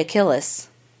on his way to kill us.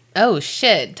 Oh,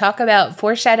 shit. Talk about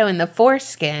foreshadowing the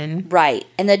foreskin. Right.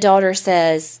 And the daughter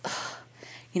says,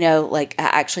 I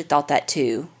actually thought that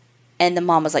too. And the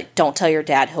mom was like, don't tell your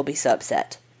dad. He'll be so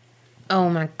upset. Oh,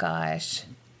 my gosh.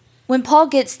 When Paul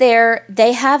gets there,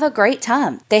 they have a great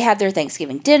time. They have their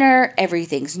Thanksgiving dinner.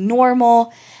 Everything's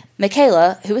normal.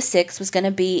 Michaela, who was 6, was going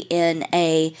to be in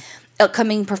a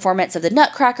upcoming performance of the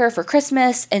Nutcracker for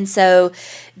Christmas, and so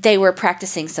they were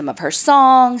practicing some of her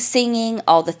songs, singing,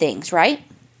 all the things, right?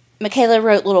 Michaela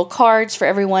wrote little cards for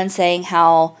everyone saying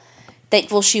how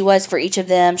thankful she was for each of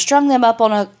them, strung them up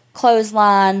on a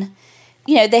clothesline.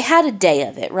 They had a day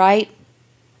of it, right?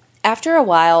 After a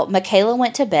while, Michaela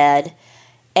went to bed,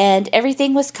 and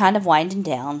everything was kind of winding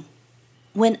down,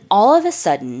 when all of a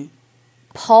sudden,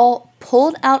 Paul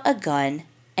pulled out a gun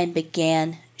and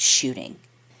began shooting.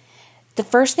 The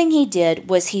first thing he did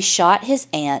was he shot his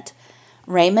aunt,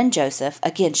 Raymond Joseph.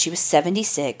 Again, she was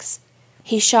 76.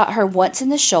 He shot her once in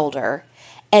the shoulder,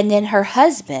 and then her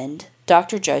husband,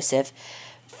 Dr. Joseph,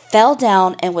 fell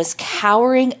down and was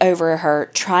cowering over her,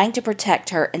 trying to protect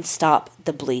her and stop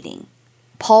the bleeding.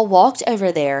 Paul walked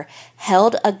over there,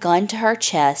 held a gun to her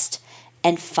chest,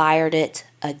 and fired it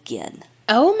again.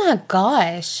 Oh my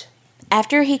gosh.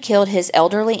 After he killed his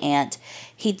elderly aunt,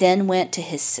 he then went to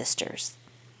his sisters.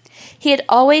 He had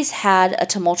always had a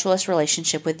tumultuous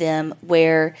relationship with them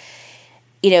where,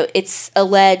 it's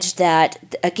alleged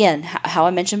that, again, how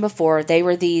I mentioned before, they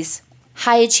were these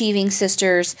high-achieving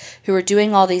sisters who were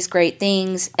doing all these great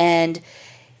things, and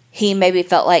he maybe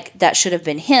felt like that should have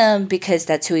been him because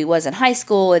that's who he was in high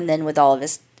school, and then with all of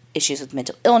his issues with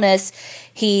mental illness,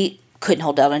 he couldn't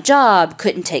hold down a job,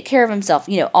 couldn't take care of himself,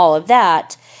 all of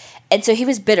that. And so he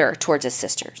was bitter towards his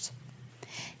sisters.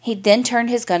 He then turned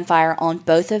his gunfire on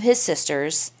both of his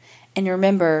sisters, and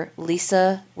remember,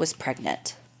 Lisa was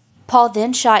pregnant. Paul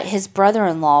then shot his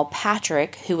brother-in-law,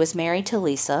 Patrick, who was married to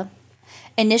Lisa.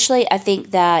 Initially, I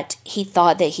think that he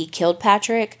thought that he killed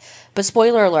Patrick, but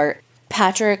spoiler alert,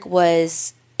 Patrick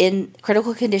was in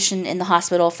critical condition in the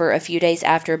hospital for a few days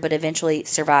after, but eventually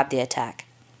survived the attack.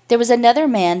 There was another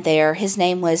man there. His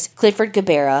name was Clifford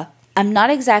Gabera. I'm not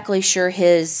exactly sure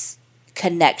his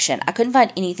connection. I couldn't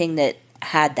find anything that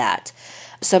had that,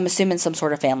 so I'm assuming some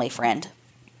sort of family friend.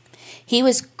 He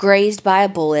was grazed by a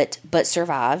bullet, but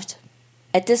survived.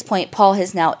 At this point, Paul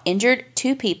has now injured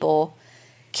 2 people,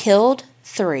 killed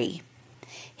 3.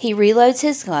 He reloads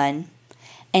his gun,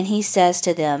 and he says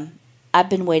to them, "I've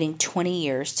been waiting 20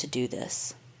 years to do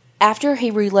this." After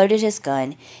he reloaded his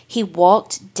gun, he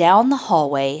walked down the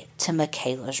hallway to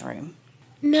Michaela's room.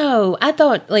 No, I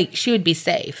thought, she would be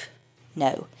safe.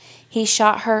 No, he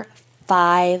shot her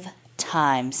 5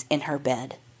 times in her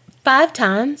bed. 5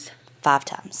 times? 5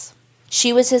 times.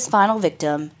 She was his final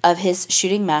victim of his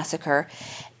shooting massacre,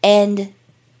 and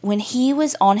when he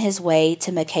was on his way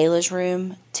to Michaela's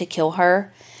room to kill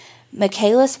her,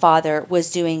 Michaela's father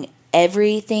was doing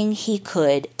everything he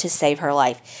could to save her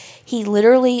life. He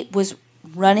literally was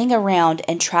running around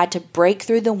and tried to break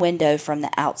through the window from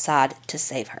the outside to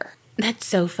save her. That's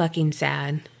so fucking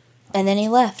sad. And then he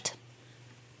left.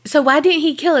 So why didn't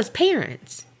he kill his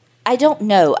parents? I don't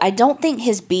know. I don't think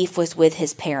his beef was with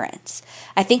his parents.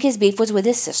 I think his beef was with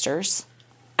his sisters.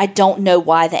 I don't know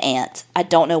why the aunt. I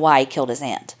don't know why he killed his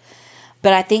aunt.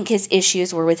 But I think his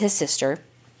issues were with his sister.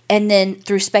 And then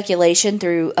through speculation,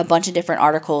 through a bunch of different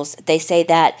articles, they say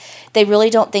that they really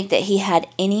don't think that he had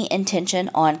any intention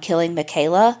on killing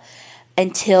Michaela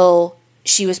until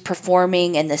she was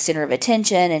performing in the center of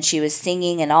attention and she was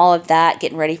singing and all of that,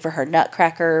 getting ready for her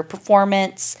Nutcracker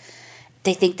performance.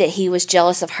 They think that he was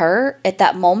jealous of her at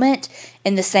that moment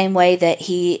in the same way that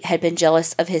he had been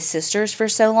jealous of his sisters for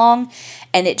so long,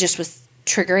 and it just was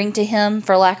triggering to him,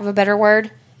 for lack of a better word.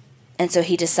 And so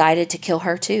he decided to kill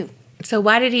her too. So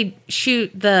why did he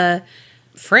shoot the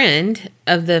friend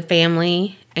of the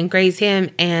family and graze him?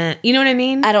 And you know what I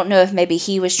mean? I don't know if maybe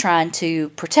he was trying to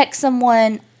protect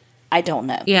someone. I don't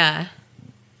know. Yeah.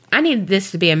 I need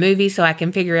this to be a movie so I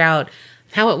can figure out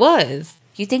how it was.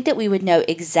 You think that we would know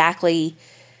exactly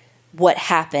what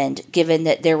happened, given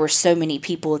that there were so many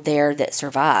people there that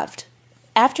survived.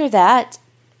 After that,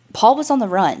 Paul was on the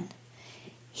run.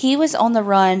 He was on the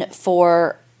run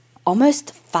for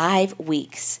almost 5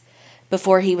 weeks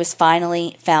before he was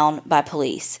finally found by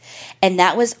police. And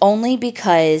that was only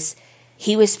because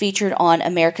he was featured on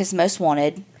America's Most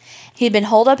Wanted. He'd been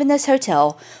holed up in this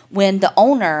hotel when the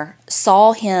owner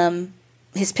saw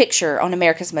his picture on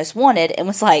America's Most Wanted and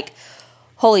was like,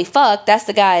 holy fuck, that's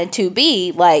the guy in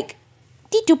 2B. Like,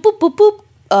 boop, boop,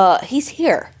 boop. He's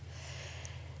here.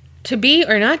 To be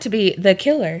or not to be the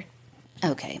killer.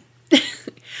 Okay.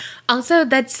 Also,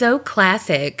 that's so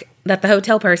classic that the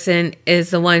hotel person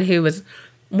is the one who was,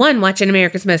 watching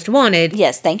America's Most Wanted.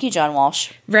 Yes, thank you, John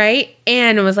Walsh. Right?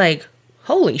 And was like,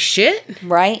 holy shit.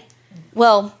 Right?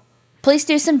 Well, police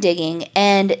do some digging,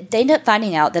 and they end up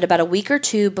finding out that about a week or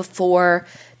 2 before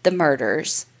the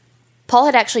murders, Paul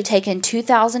had actually taken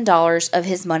 $2,000 of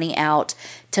his money out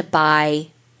to buy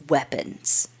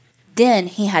weapons. Then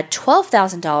he had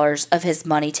 $12,000 of his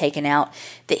money taken out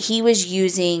that he was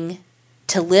using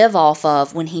to live off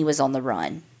of when he was on the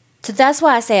run. So that's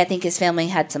why I say I think his family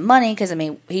had some money, because,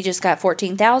 he just got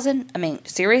 $14,000.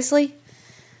 Seriously?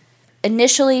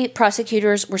 Initially,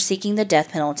 prosecutors were seeking the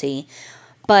death penalty,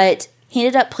 but he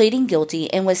ended up pleading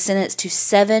guilty and was sentenced to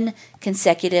 7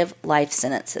 consecutive life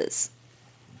sentences.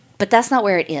 But that's not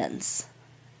where it ends.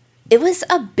 It was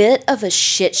a bit of a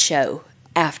shit show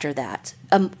after that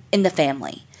in the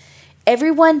family.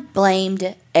 everyone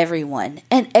blamed everyone,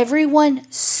 and everyone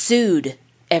sued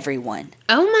everyone.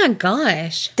 Oh my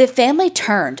gosh. The family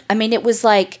turned. I mean, it was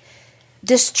like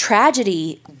this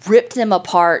tragedy ripped them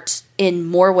apart in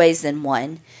more ways than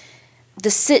one.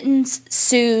 The Sittons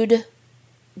sued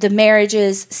the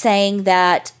marriages, saying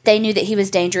that they knew that he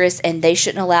was dangerous and they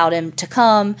shouldn't allow him to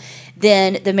come.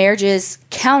 Then the marriages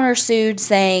countersued,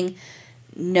 saying,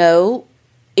 no,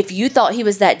 if you thought he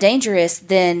was that dangerous,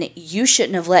 then you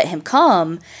shouldn't have let him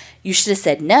come. You should have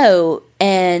said no.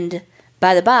 And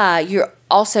by the by, you're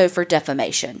also for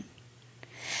defamation.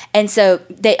 And so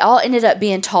they all ended up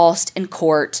being tossed in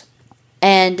court.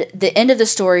 And the end of the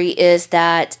story is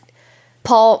that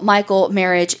Paul Michael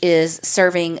Marriage is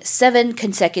serving 7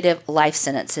 consecutive life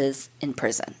sentences in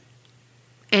prison.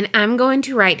 And I'm going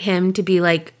to write him to be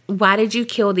like, why did you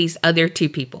kill these other 2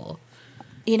 people?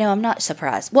 You know, I'm not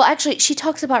surprised. Well, actually, she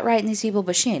talks about writing these people,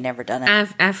 but she ain't never done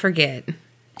it. I forget.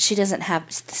 She doesn't have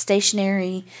the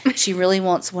stationery. She really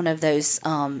wants one of those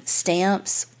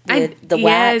stamps with the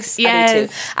wax. Yes.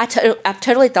 I do too. I've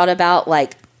totally thought about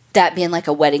like that being like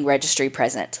a wedding registry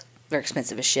present. They're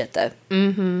expensive as shit, though.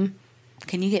 Mm-hmm.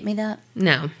 Can you get me that?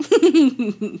 No.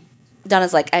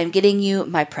 Donna's like, I'm getting you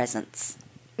my presents.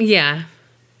 Yeah.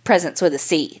 Presents with a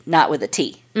C, not with a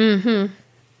T. Mm-hmm.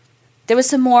 There was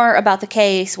some more about the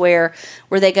case where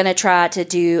were they going to try to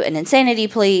do an insanity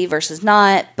plea versus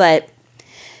not, but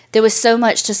there was so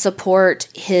much to support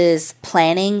his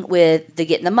planning with the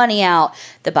getting the money out,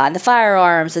 the buying the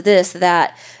firearms, the this,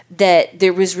 that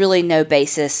there was really no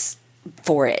basis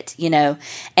for it, you know.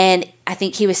 And I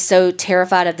think he was so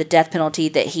terrified of the death penalty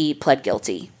that he pled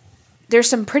guilty. There's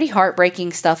some pretty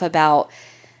heartbreaking stuff about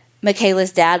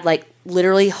Michaela's dad, like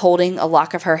literally holding a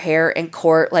lock of her hair in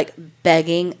court, like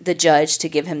begging the judge to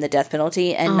give him the death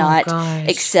penalty and not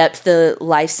accept the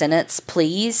life sentence,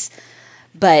 please.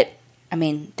 But I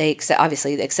mean, they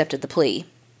accepted the plea.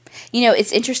 You know,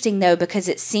 it's interesting though, because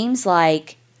it seems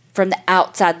like from the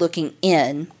outside looking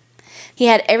in, he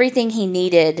had everything he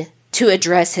needed to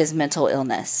address his mental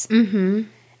illness. Mm-hmm.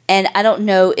 And I don't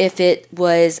know if it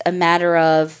was a matter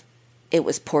of it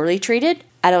was poorly treated.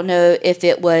 I don't know if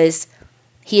it was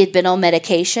he had been on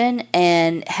medication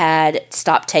and had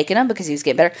stopped taking them because he was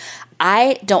getting better.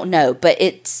 I don't know, but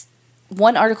it's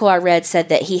one article I read said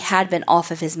that he had been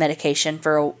off of his medication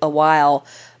for a while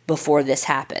before this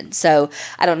happened. So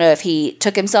I don't know if he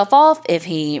took himself off, if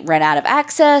he ran out of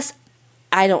access.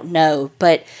 I don't know,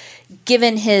 but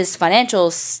given his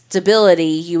financial stability,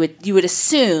 you would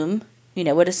assume, you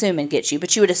know, would assume and get you,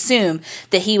 but you would assume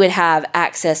that he would have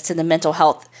access to the mental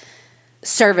health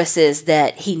services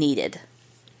that he needed.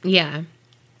 Yeah.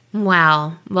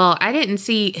 Wow. Well, I didn't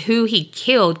see who he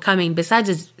killed coming besides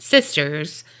his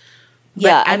sisters. But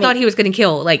Yeah, I thought he was going to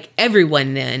kill like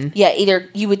everyone then. Yeah,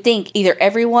 you would think either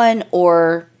everyone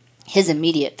or his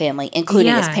immediate family,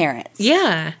 including his parents.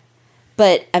 Yeah.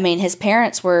 But I mean, his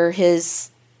parents were his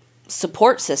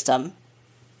support system.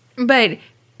 But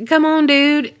come on,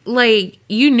 dude. Like,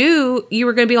 you knew you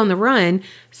were going to be on the run,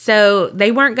 so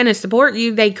they weren't going to support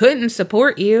you. They couldn't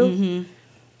support you. Mm-hmm.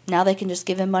 Now they can just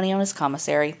give him money on his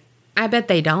commissary. I bet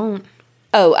they don't.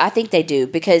 Oh, I think they do,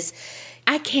 because...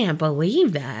 I can't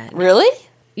believe that. Really?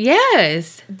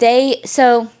 Yes.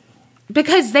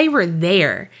 Because they were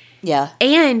there. Yeah.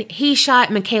 And he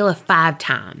shot Michaela 5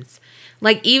 times.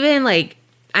 Like, even, like,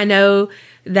 I know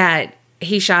that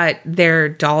he shot their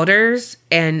daughters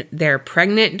and their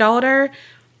pregnant daughter,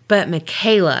 but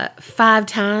Michaela 5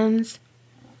 times?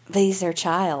 But he's their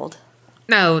child.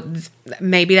 No,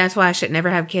 maybe that's why I should never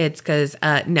have kids, because,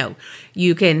 no.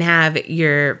 You can have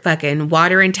your fucking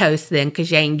water and toast then, because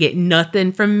you ain't getting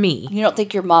nothing from me. You don't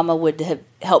think your mama would have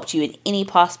helped you in any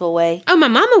possible way? Oh, my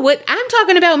mama would. I'm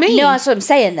talking about me. No, that's what I'm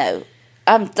saying, though.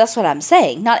 That's what I'm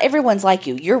saying. Not everyone's like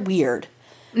you. You're weird.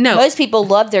 No. Most people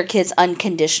love their kids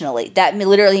unconditionally. That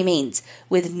literally means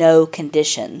with no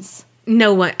conditions.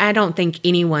 No one. I don't think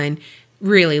anyone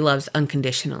really loves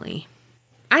unconditionally.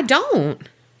 I don't.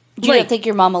 You don't think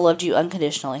your mama loved you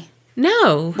unconditionally?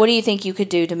 No. What do you think you could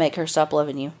do to make her stop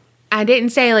loving you? I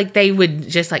didn't say, like, they would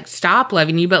just, like, stop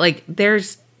loving you, but, like,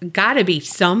 there's got to be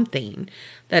something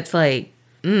that's, like,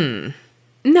 No,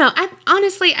 I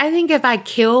think if I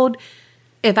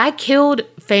killed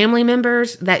family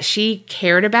members that she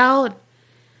cared about,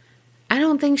 I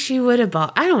don't think she would have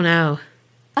bought. I don't know.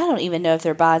 I don't even know if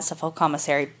they're buying stuff on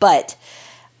commissary, but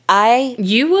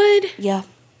You would? Yeah,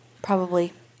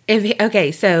 probably.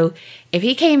 So if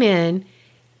he came in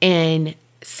and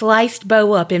sliced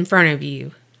Bo up in front of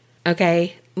you,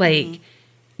 okay, like,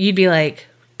 you'd be like,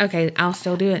 okay, I'll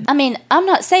still do it. I mean, I'm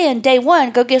not saying day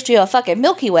one, go get you a fucking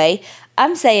Milky Way.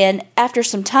 I'm saying after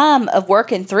some time of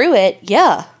working through it,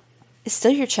 yeah, it's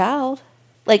still your child.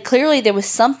 Like, clearly there was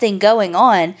something going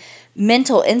on,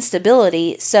 mental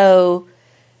instability. So,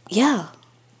 yeah.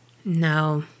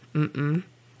 No. Mm-mm.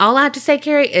 All I have to say,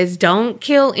 Carrie, is don't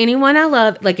kill anyone I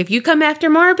love. Like, if you come after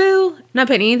Marbu, I'm not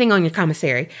putting anything on your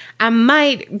commissary. I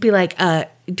might be like,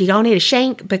 do y'all need a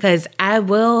shank? Because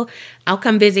I'll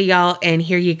come visit y'all, and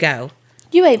here you go.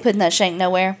 You ain't putting that shank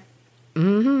nowhere.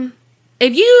 Mm-hmm.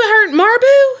 If you hurt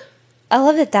Marbu... I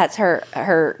love that that's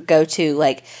her go-to.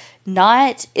 Like,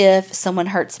 not if someone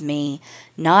hurts me.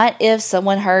 Not if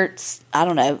someone hurts, I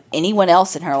don't know, anyone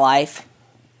else in her life.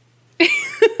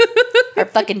 Her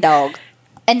fucking dog.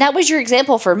 And that was your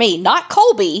example for me, not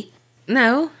Colby.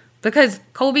 No, because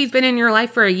Colby's been in your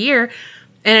life for a year,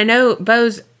 and I know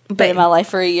Bo's been in my life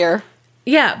for a year.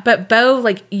 Yeah, but Bo,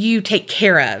 like, you take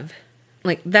care of.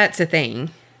 Like, that's a thing.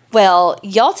 Well,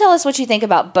 y'all tell us what you think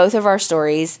about both of our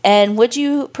stories, and would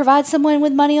you provide someone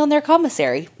with money on their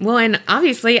commissary? Well, and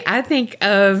obviously, I think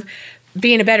of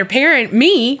being a better parent,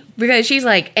 me, because she's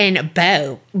like, and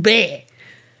Bo, bleh.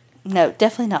 No,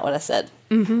 definitely not what I said.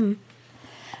 Mm-hmm.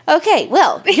 Okay,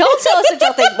 well, y'all tell us what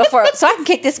y'all think before, so I can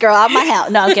kick this girl out of my house.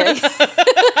 No, I'm kidding.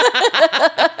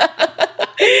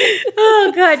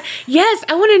 Oh, God. Yes,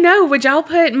 I want to know, would y'all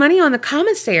put money on the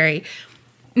commissary?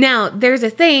 Now, there's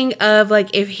a thing of, like,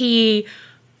 if he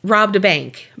robbed a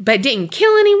bank but didn't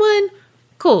kill anyone,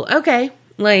 cool, okay.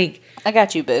 Like, I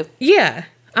got you, boo. Yeah.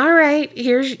 All right.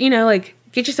 Here's, like,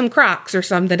 get you some Crocs or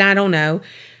something. I don't know.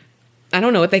 I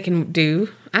don't know what they can do.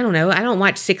 I don't know. I don't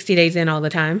watch 60 Days In all the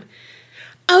time.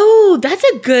 Oh, that's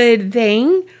a good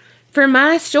thing for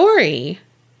my story.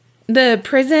 The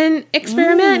prison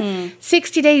experiment,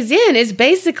 60 Days In, is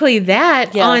basically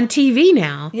that on TV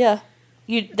now. Yeah.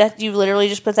 You literally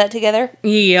just put that together?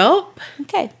 Yep.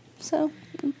 Okay.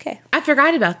 I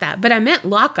forgot about that, but I meant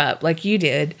lockup like you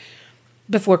did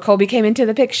before Colby came into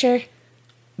the picture.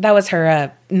 That was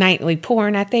her nightly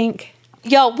porn, I think.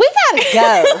 Yo, we gotta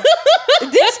go.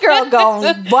 This girl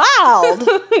gone wild.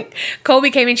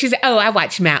 Colby came in, she said, oh, I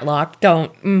watched Matlock.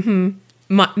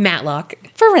 Matlock.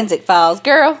 Forensic Files,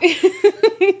 girl.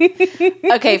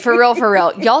 Okay, for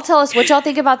real. Y'all tell us what y'all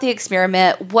think about the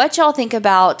experiment. What y'all think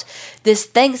about this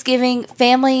Thanksgiving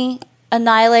family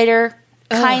annihilator,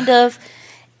 kind of.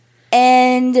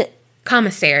 And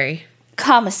Commissary.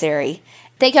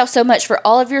 Thank y'all so much for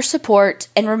all of your support.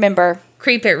 And remember,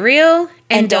 creep it real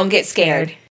and don't get scared.